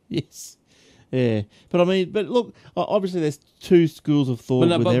that. Yes, yeah. But look, obviously there's two schools of thought.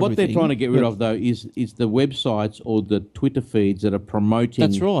 But what they're trying to get rid of though is the websites or the Twitter feeds that are promoting.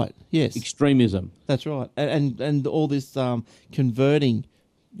 That's right. Yes, extremism. That's right, and all this converting.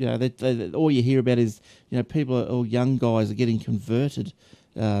 All you hear about is people or young guys are getting converted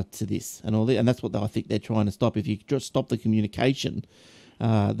to this and all that, and that's what I think they're trying to stop. If you just stop the communication,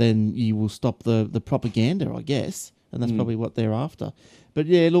 then you will stop the propaganda, I guess, and that's probably what they're after. But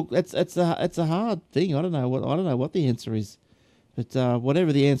yeah, look, it's a hard thing. I don't know what the answer is, but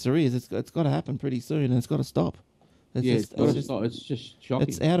whatever the answer is, it's got to happen pretty soon, and it's got to stop. It's just shocking.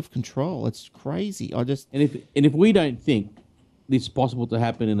 It's out of control. It's crazy. And if we don't think it's possible to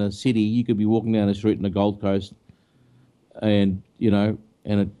happen in a city, you could be walking down the street in the Gold Coast, and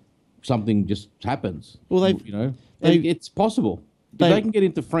something just happens. Well, it's possible. If they can get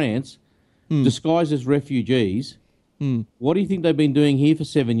into France, disguised as refugees, what do you think they've been doing here for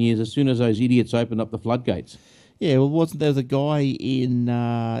 7 years? As soon as those idiots opened up the floodgates. Yeah, well, there's a guy in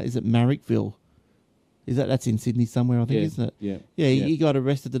is it Marrickville? That's in Sydney somewhere, I think, isn't it? Yeah. Yeah, he got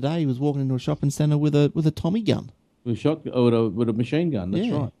arrested today. He was walking into a shopping centre with a Tommy gun. With a machine gun, that's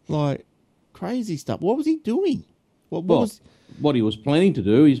right. Like crazy stuff. What was he doing? What he was planning to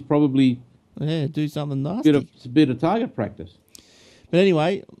do is probably do something nasty. It's a bit of target practice. But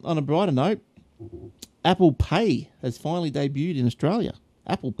anyway, on a brighter note, Apple Pay has finally debuted in Australia.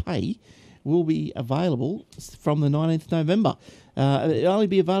 Apple Pay will be available from the 19th of November. It'll only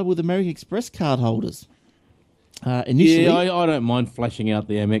be available with American Express card holders. Initially, I don't mind flashing out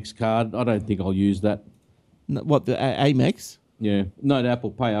the Amex card. I don't think I'll use that. What, the Amex? Yeah. No, the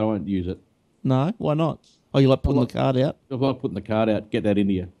Apple Pay, I won't use it. No? Why not? Oh, you like putting the card out? I like putting the card out, get that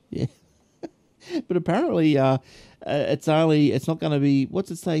into you. Yeah. But apparently it's not going to be,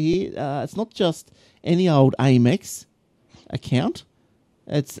 what's it say here? It's not just any old Amex account.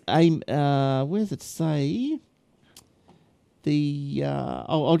 It's, where does it say?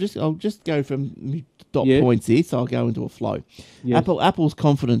 I'll just go from dot points here, so I'll go into a flow. Yes. Apple's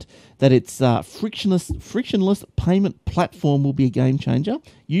confident that its frictionless payment platform will be a game changer.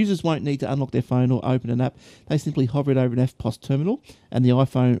 Users won't need to unlock their phone or open an app. They simply hover it over an EFTPOS terminal, and the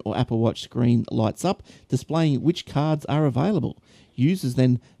iPhone or Apple Watch screen lights up, displaying which cards are available. Users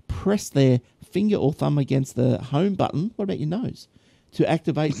then press their finger or thumb against the home button. What about your nose? To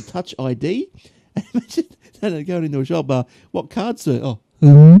activate the Touch ID. Imagine going into a shop. What card, sir? Oh,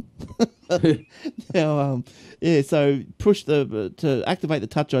 Now, so push to activate the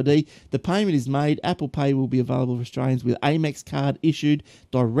Touch ID. The payment is made. Apple Pay will be available for Australians with Amex card issued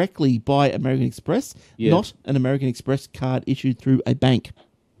directly by American Express, not an American Express card issued through a bank.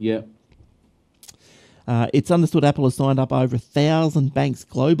 Yeah. It's understood Apple has signed up over 1,000 banks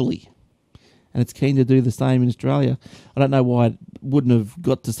globally, and it's keen to do the same in Australia. I don't know why it wouldn't have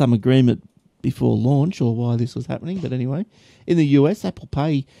got to some agreement before launch or why this was happening, but anyway. In the US, Apple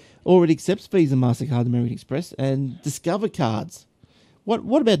Pay already accepts Visa, MasterCard, American Express, and Discover cards.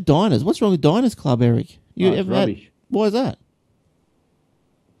 What about Diners? What's wrong with Diners Club, Eric? You ever rubbish. Why is that?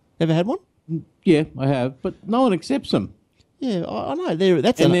 Ever had one? Yeah, I have, but no one accepts them. Yeah, I know.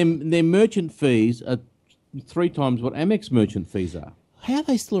 Their merchant fees are 3 times what Amex merchant fees are. How are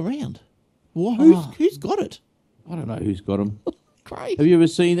they still around? Who's got it? I don't know who's got them. Great. Have you ever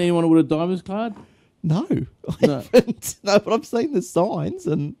seen anyone with a Diners card? No, I haven't. No, but I've seen the signs,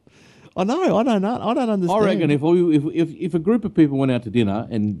 and I know. I don't understand. I reckon if a group of people went out to dinner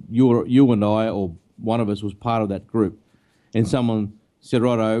and you and I or one of us was part of that group, and someone said,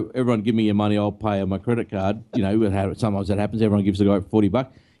 "Righto, everyone, give me your money. I'll pay on my credit card." You know, sometimes that happens. Everyone gives the guy $40.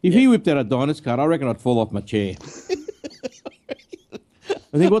 If he whipped out a Diners card, I reckon I'd fall off my chair.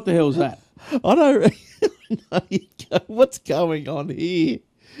 I think, what the hell's that? I don't. What's going on here?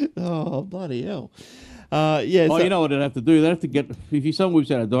 Oh, bloody hell. Yeah. Oh, you know what they'd have to do? They'd have to get, if someone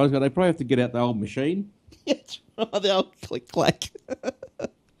whips out a Diners card, they probably have to get out the old machine. The old click clack.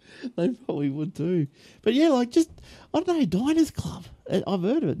 They probably would too. But yeah, I don't know, Diners Club. I've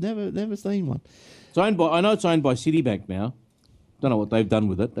heard of it. Never seen one. I know it's owned by Citibank now. Don't know what they've done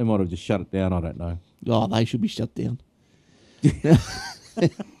with it. They might have just shut it down. I don't know. Oh, they should be shut down.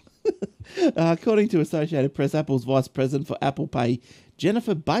 According to Associated Press, Apple's Vice President for Apple Pay,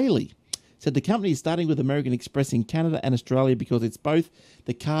 Jennifer Bailey, said the company is starting with American Express in Canada and Australia because it's both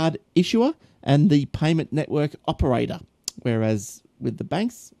the card issuer and the payment network operator, whereas with the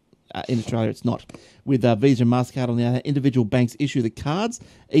banks in Australia it's not. With Visa and MasterCard on the other hand, individual banks issue the cards.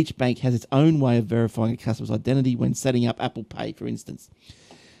 Each bank has its own way of verifying a customer's identity when setting up Apple Pay, for instance.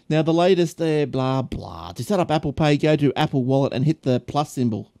 Now, the latest there, blah, blah. To set up Apple Pay, go to Apple Wallet and hit the plus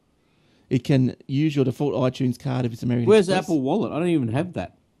symbol. It can use your default iTunes card if it's American Where's Express. Apple Wallet? I don't even have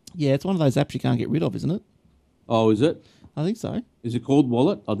that. Yeah, it's one of those apps you can't get rid of, isn't it? Oh, is it? I think so. Is it called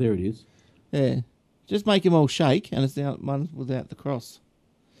Wallet? Oh, there it is. Yeah. Just make them all shake, and it's down one without the cross.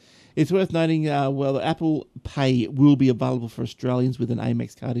 It's worth noting, the Apple Pay will be available for Australians with an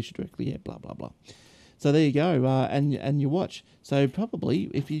Amex card issued directly. Yeah, blah, blah, blah. So there you go, and you watch. So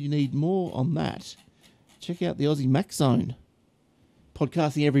probably, if you need more on that, check out the Aussie Mac Zone.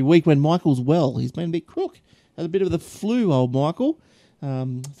 Podcasting every week when Michael's well. He's been a bit crook. Had a bit of the flu, old Michael.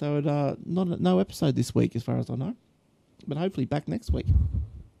 No episode this week, as far as I know. But hopefully back next week.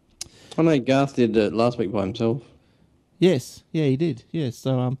 I know Garth did it last week by himself. Yes, yeah, he did. Yes,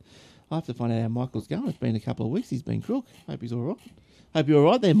 so I have to find out how Michael's going. It's been a couple of weeks. He's been crook. Hope he's all right. Hope you're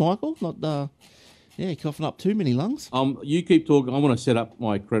all right there, Michael. Not coughing up too many lungs. You keep talking. I want to set up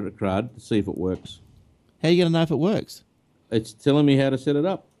my credit card to see if it works. How are you going to know if it works? It's telling me how to set it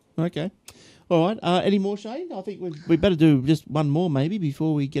up. Okay. All right. Any more, Shane? I think we better do just one more maybe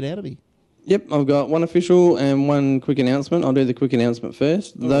before we get out of here. Yep, I've got one official and one quick announcement. I'll do the quick announcement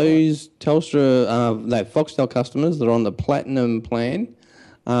first. Those Telstra, Foxtel customers that are on the Platinum plan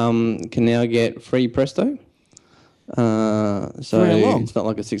can now get free Presto. So For how long? It's not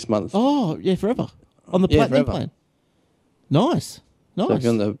like a 6 month. Oh, yeah, forever. On the Platinum forever. plan. Nice. So if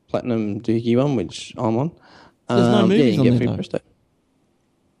you're on the Platinum Doohickey one, which I'm on, There's no movies you on can there, get free though. Presto.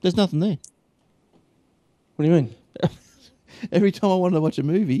 There's nothing there. What do you mean? Every time I want to watch a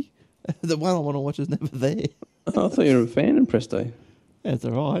movie, the one I want to watch is never there. Oh, I thought you were a fan of Presto. That's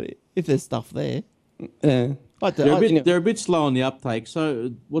all right. If there's stuff there. Yeah. They're a bit slow on the uptake.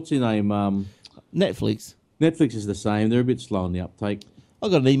 So what's your name? Netflix. Netflix is the same. They're a bit slow on the uptake. I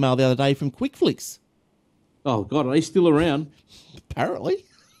got an email the other day from QuickFlix. Oh God, are they still around? Apparently.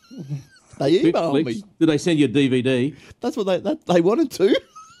 They emailed me. Did they send you a DVD? That's what they wanted to.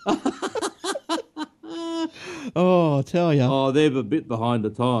 Oh, I tell you. Oh, they're a bit behind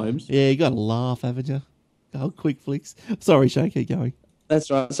the times. Yeah, you got to laugh, haven't you? Oh, QuickFlix. Sorry, Shane, keep going. That's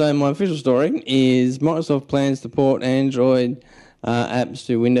right. So my official story is Microsoft plans to port Android apps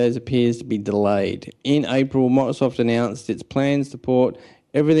to Windows appears to be delayed. In April, Microsoft announced its plans to port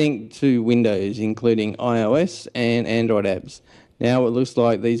everything to Windows, including iOS and Android apps. Now it looks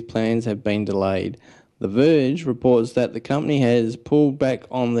like these plans have been delayed. The Verge reports that the company has pulled back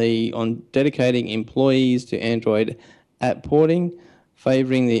on dedicating employees to Android app porting,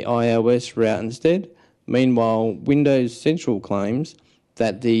 favouring the iOS route instead. Meanwhile, Windows Central claims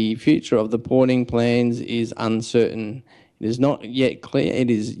that the future of the porting plans is uncertain. It is not yet clear.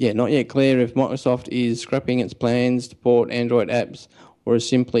 It is not yet clear if Microsoft is scrapping its plans to port Android apps or is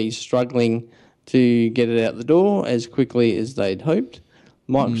simply struggling to get it out the door as quickly as they'd hoped.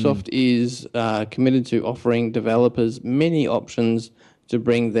 Microsoft is committed to offering developers many options to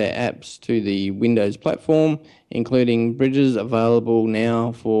bring their apps to the Windows platform, including bridges available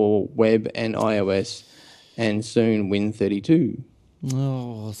now for web and iOS, and soon Win32.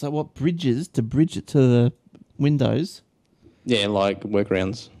 Oh, so what bridges to bridge it to the Windows? Yeah, like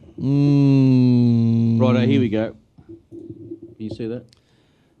workarounds. Righto, here we go. Can you see that?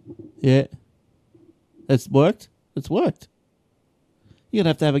 Yeah. It's worked? It's worked. You're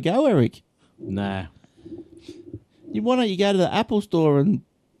going to have a go, Eric. Nah. Why don't you go to the Apple store and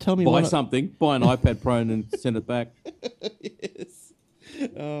tell me Buy something. Buy an iPad Pro and then send it back. Yes.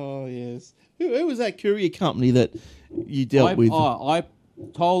 Oh, yes. Who was that courier company that you dealt with? I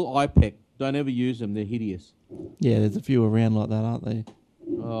told iPEC, don't ever use them. They're hideous. Yeah, there's a few around like that, aren't there?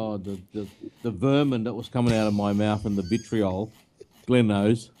 Oh, the vermin that was coming out of my mouth and the vitriol. Glenn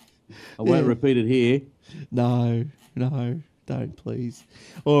knows. I won't repeat it here. No, don't please.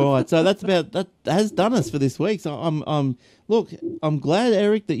 All right, so that has done us for this week. So I'm glad,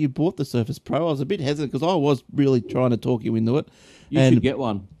 Eric, that you bought the Surface Pro. I was a bit hesitant because I was really trying to talk you into it. You should get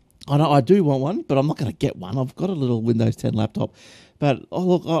one. I know I do want one, but I'm not going to get one. I've got a little Windows 10 laptop, but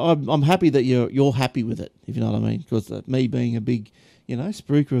I'm happy that you're happy with it, if you know what I mean. Because me being a big,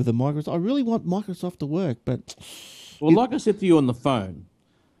 spruiker of the Microsoft, I really want Microsoft to work, but like I said to you on the phone,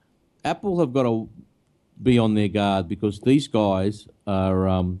 Apple have got to be on their guard because these guys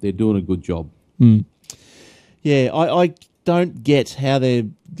are they're doing a good job. Yeah, I don't get how they're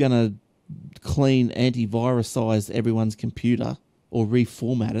going to clean antivirus-size everyone's computer or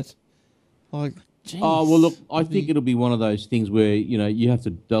reformat it. Like, geez. Oh well, look, I think it'll be one of those things where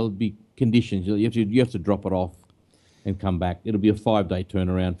there'll be conditions. You have to drop it off and come back. It'll be a 5-day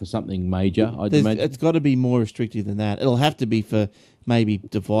turnaround for something major. I'd imagine. It's got to be more restrictive than that. It'll have to be for maybe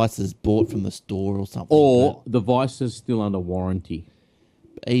devices bought from the store or something. Or devices still under warranty.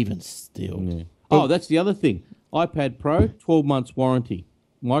 Even still. Yeah. Oh, that's the other thing. iPad Pro, 12 months warranty.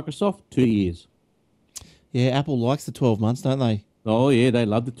 Microsoft, 2 years. Yeah, Apple likes the 12 months, don't they? Oh yeah, they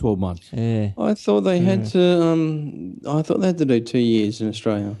love the 12 months. Yeah. I thought they had to. I thought they had to do 2 years in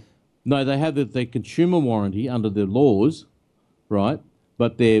Australia. No, they have the consumer warranty under the laws, right?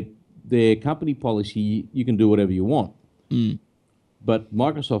 But their company policy, you can do whatever you want. But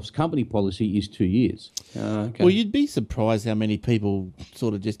Microsoft's company policy is 2 years. Okay. Well, you'd be surprised how many people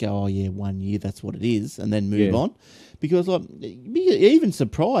sort of just go, oh, yeah, 1 year, that's what it is, and then move on. Because even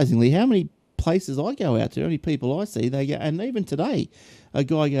surprisingly, how many places I go out to, how many people I see, they go, and even today, a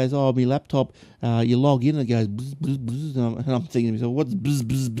guy goes, oh, my laptop, you log in and it goes, bzz, bzz, bzz, and I'm thinking to myself, what's bzz,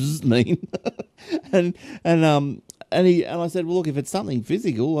 bzz, bzz mean? and I said, well, look, if it's something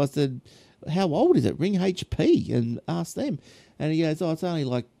physical, I said, how old is it? Ring HP and ask them. And he goes, oh, it's only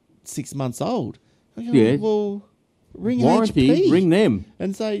like 6 months old. I go, Yeah. well, ring Warranty, HP. ring them.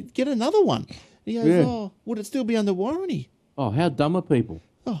 And say, get another one. He goes, Yeah. oh, would it still be under warranty? Oh, how dumb are people?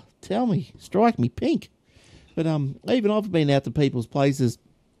 Oh, tell me, strike me pink. But even I've been out to people's places.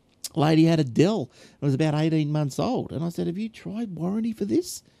 Lady had a Dell. It was about 18 months old. And I said, have you tried warranty for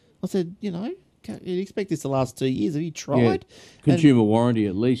this? I said, you'd expect this to last 2 years. Have you tried? Consumer warranty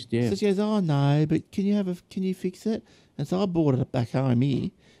at least, yeah. So she goes, oh, no, but can you fix it? And so I bought it back home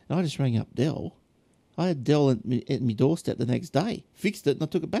here, and I just rang up Dell. I had Dell at my doorstep the next day, fixed it, and I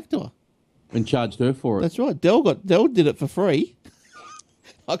took it back to her. And charged her for it. That's right. Dell did it for free.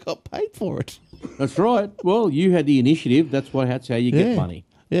 I got paid for it. That's right. Well, you had the initiative. That's how you get money.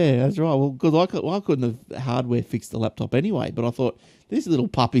 Yeah, that's right. Well, because I couldn't have hardware fixed the laptop anyway, but I thought, this little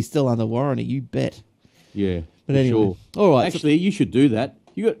puppy's still under warranty, you bet. Yeah, But anyway, sure. all right. Actually, you should do that.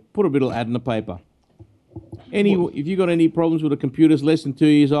 Put a little ad in the paper. If you got any problems with a computer's less than 2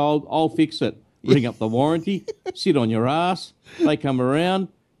 years old, I'll fix it. Bring up the warranty, sit on your ass. They come around,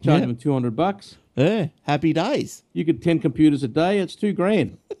 charge them $200. Yeah, happy days. You get 10 computers a day. It's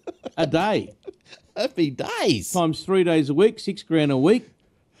 $2,000 a day. Happy days. Times 3 days a week, $6,000 a week,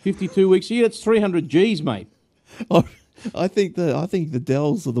 52 weeks a year. That's 300 G's, mate. I think the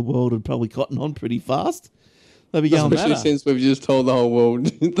Dells of the world had probably gotten on pretty fast. They'll be going, Especially since we've just told the whole world.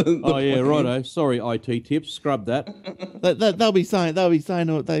 Oh yeah, righto. Sorry, IT tips. Scrub that. they'll be saying,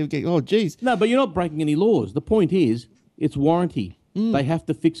 oh, geez. No, but you're not breaking any laws. The point is, it's warranty. They have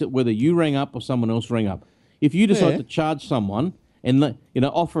to fix it whether you rang up or someone else rang up. If you decide to charge someone and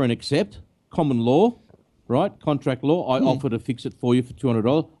offer and accept common law, right, contract law, I offer to fix it for you for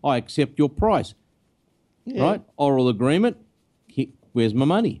 $200. I accept your price, right? Oral agreement. Where's my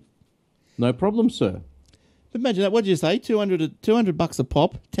money? No problem, sir. Imagine that. What did you say? $200 a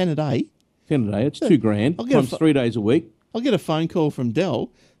pop, 10 a day. 10 a day, it's $2,000 I'll get a times 3 days a week. I'll get a phone call from Dell.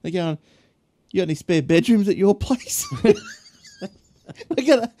 They're going, "You got any spare bedrooms at your place?" we're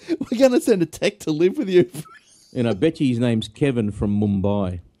gonna send a tech to live with you. And I bet you his name's Kevin from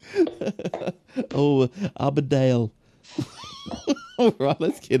Mumbai. Oh, Aberdale. All right,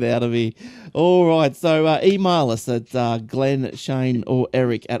 let's get out of here. All right, so email us at Glenn, Shane, or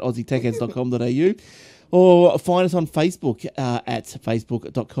Eric at aussietechheads.com.au. Or find us on Facebook at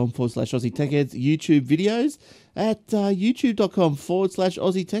facebook.com/AussieTechHeads. YouTube videos at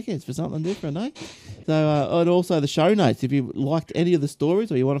youtube.com/AussieTechHeads for something different, eh? So, and also the show notes. If you liked any of the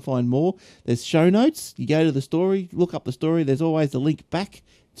stories or you want to find more, there's show notes. You go to the story, look up the story. There's always a link back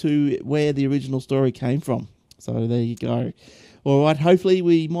to where the original story came from. So there you go. All right, hopefully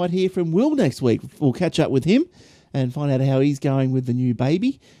we might hear from Will next week. We'll catch up with him and find out how he's going with the new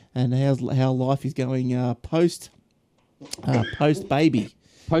baby. And how life is going post baby,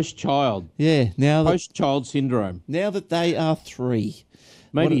 Post child. yeah. Post child syndrome. Now that they are 3,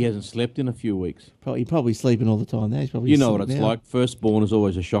 Maybe he hasn't slept in a few weeks. probably sleeping all the time. Now he's probably You know what it's sleeping now. like. Firstborn is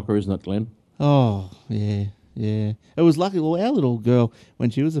always a shocker, isn't it, Glenn? Oh yeah. It was lucky. Well, our little girl, when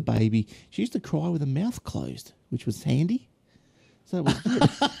she was a baby, she used to cry with her mouth closed, which was handy. So it was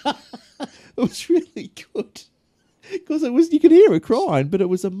it was really good. Because you could hear her crying, but it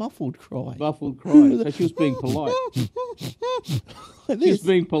was a muffled cry. Muffled cry. So she was being polite. Like She was this.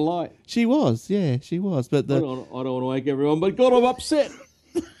 being polite. She was, yeah, she was. But I don't want to wake everyone, but God, I'm upset.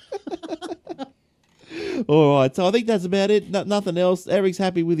 all right, so I think that's about it. Nothing else. Eric's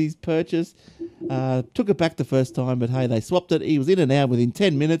happy with his purchase. Took it back the first time, but hey, they swapped it. He was in and out within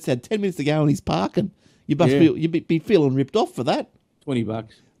 10 minutes. Had 10 minutes to go, and he's parking. You must Yeah. you'd be feeling ripped off for that. $20.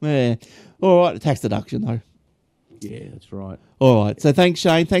 Yeah. All right, tax deduction though. Yeah, that's right. All right. So thanks,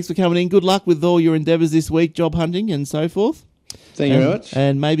 Shane. Thanks for coming in. Good luck with all your endeavours this week, job hunting and so forth. Thank you very much.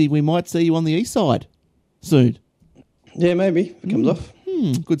 And maybe we might see you on the east side soon. Yeah, maybe. If it comes off.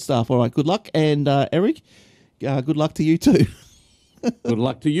 Good stuff. All right. Good luck. And Eric, good luck to you too. Good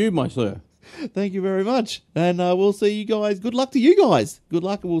luck to you, my sir. Thank you very much. And we'll see you guys. Good luck to you guys. Good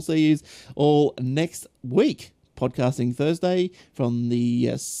luck. And we'll see you all next week. Podcasting Thursday from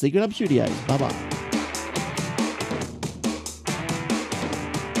the Secret Up Studios. Bye-bye.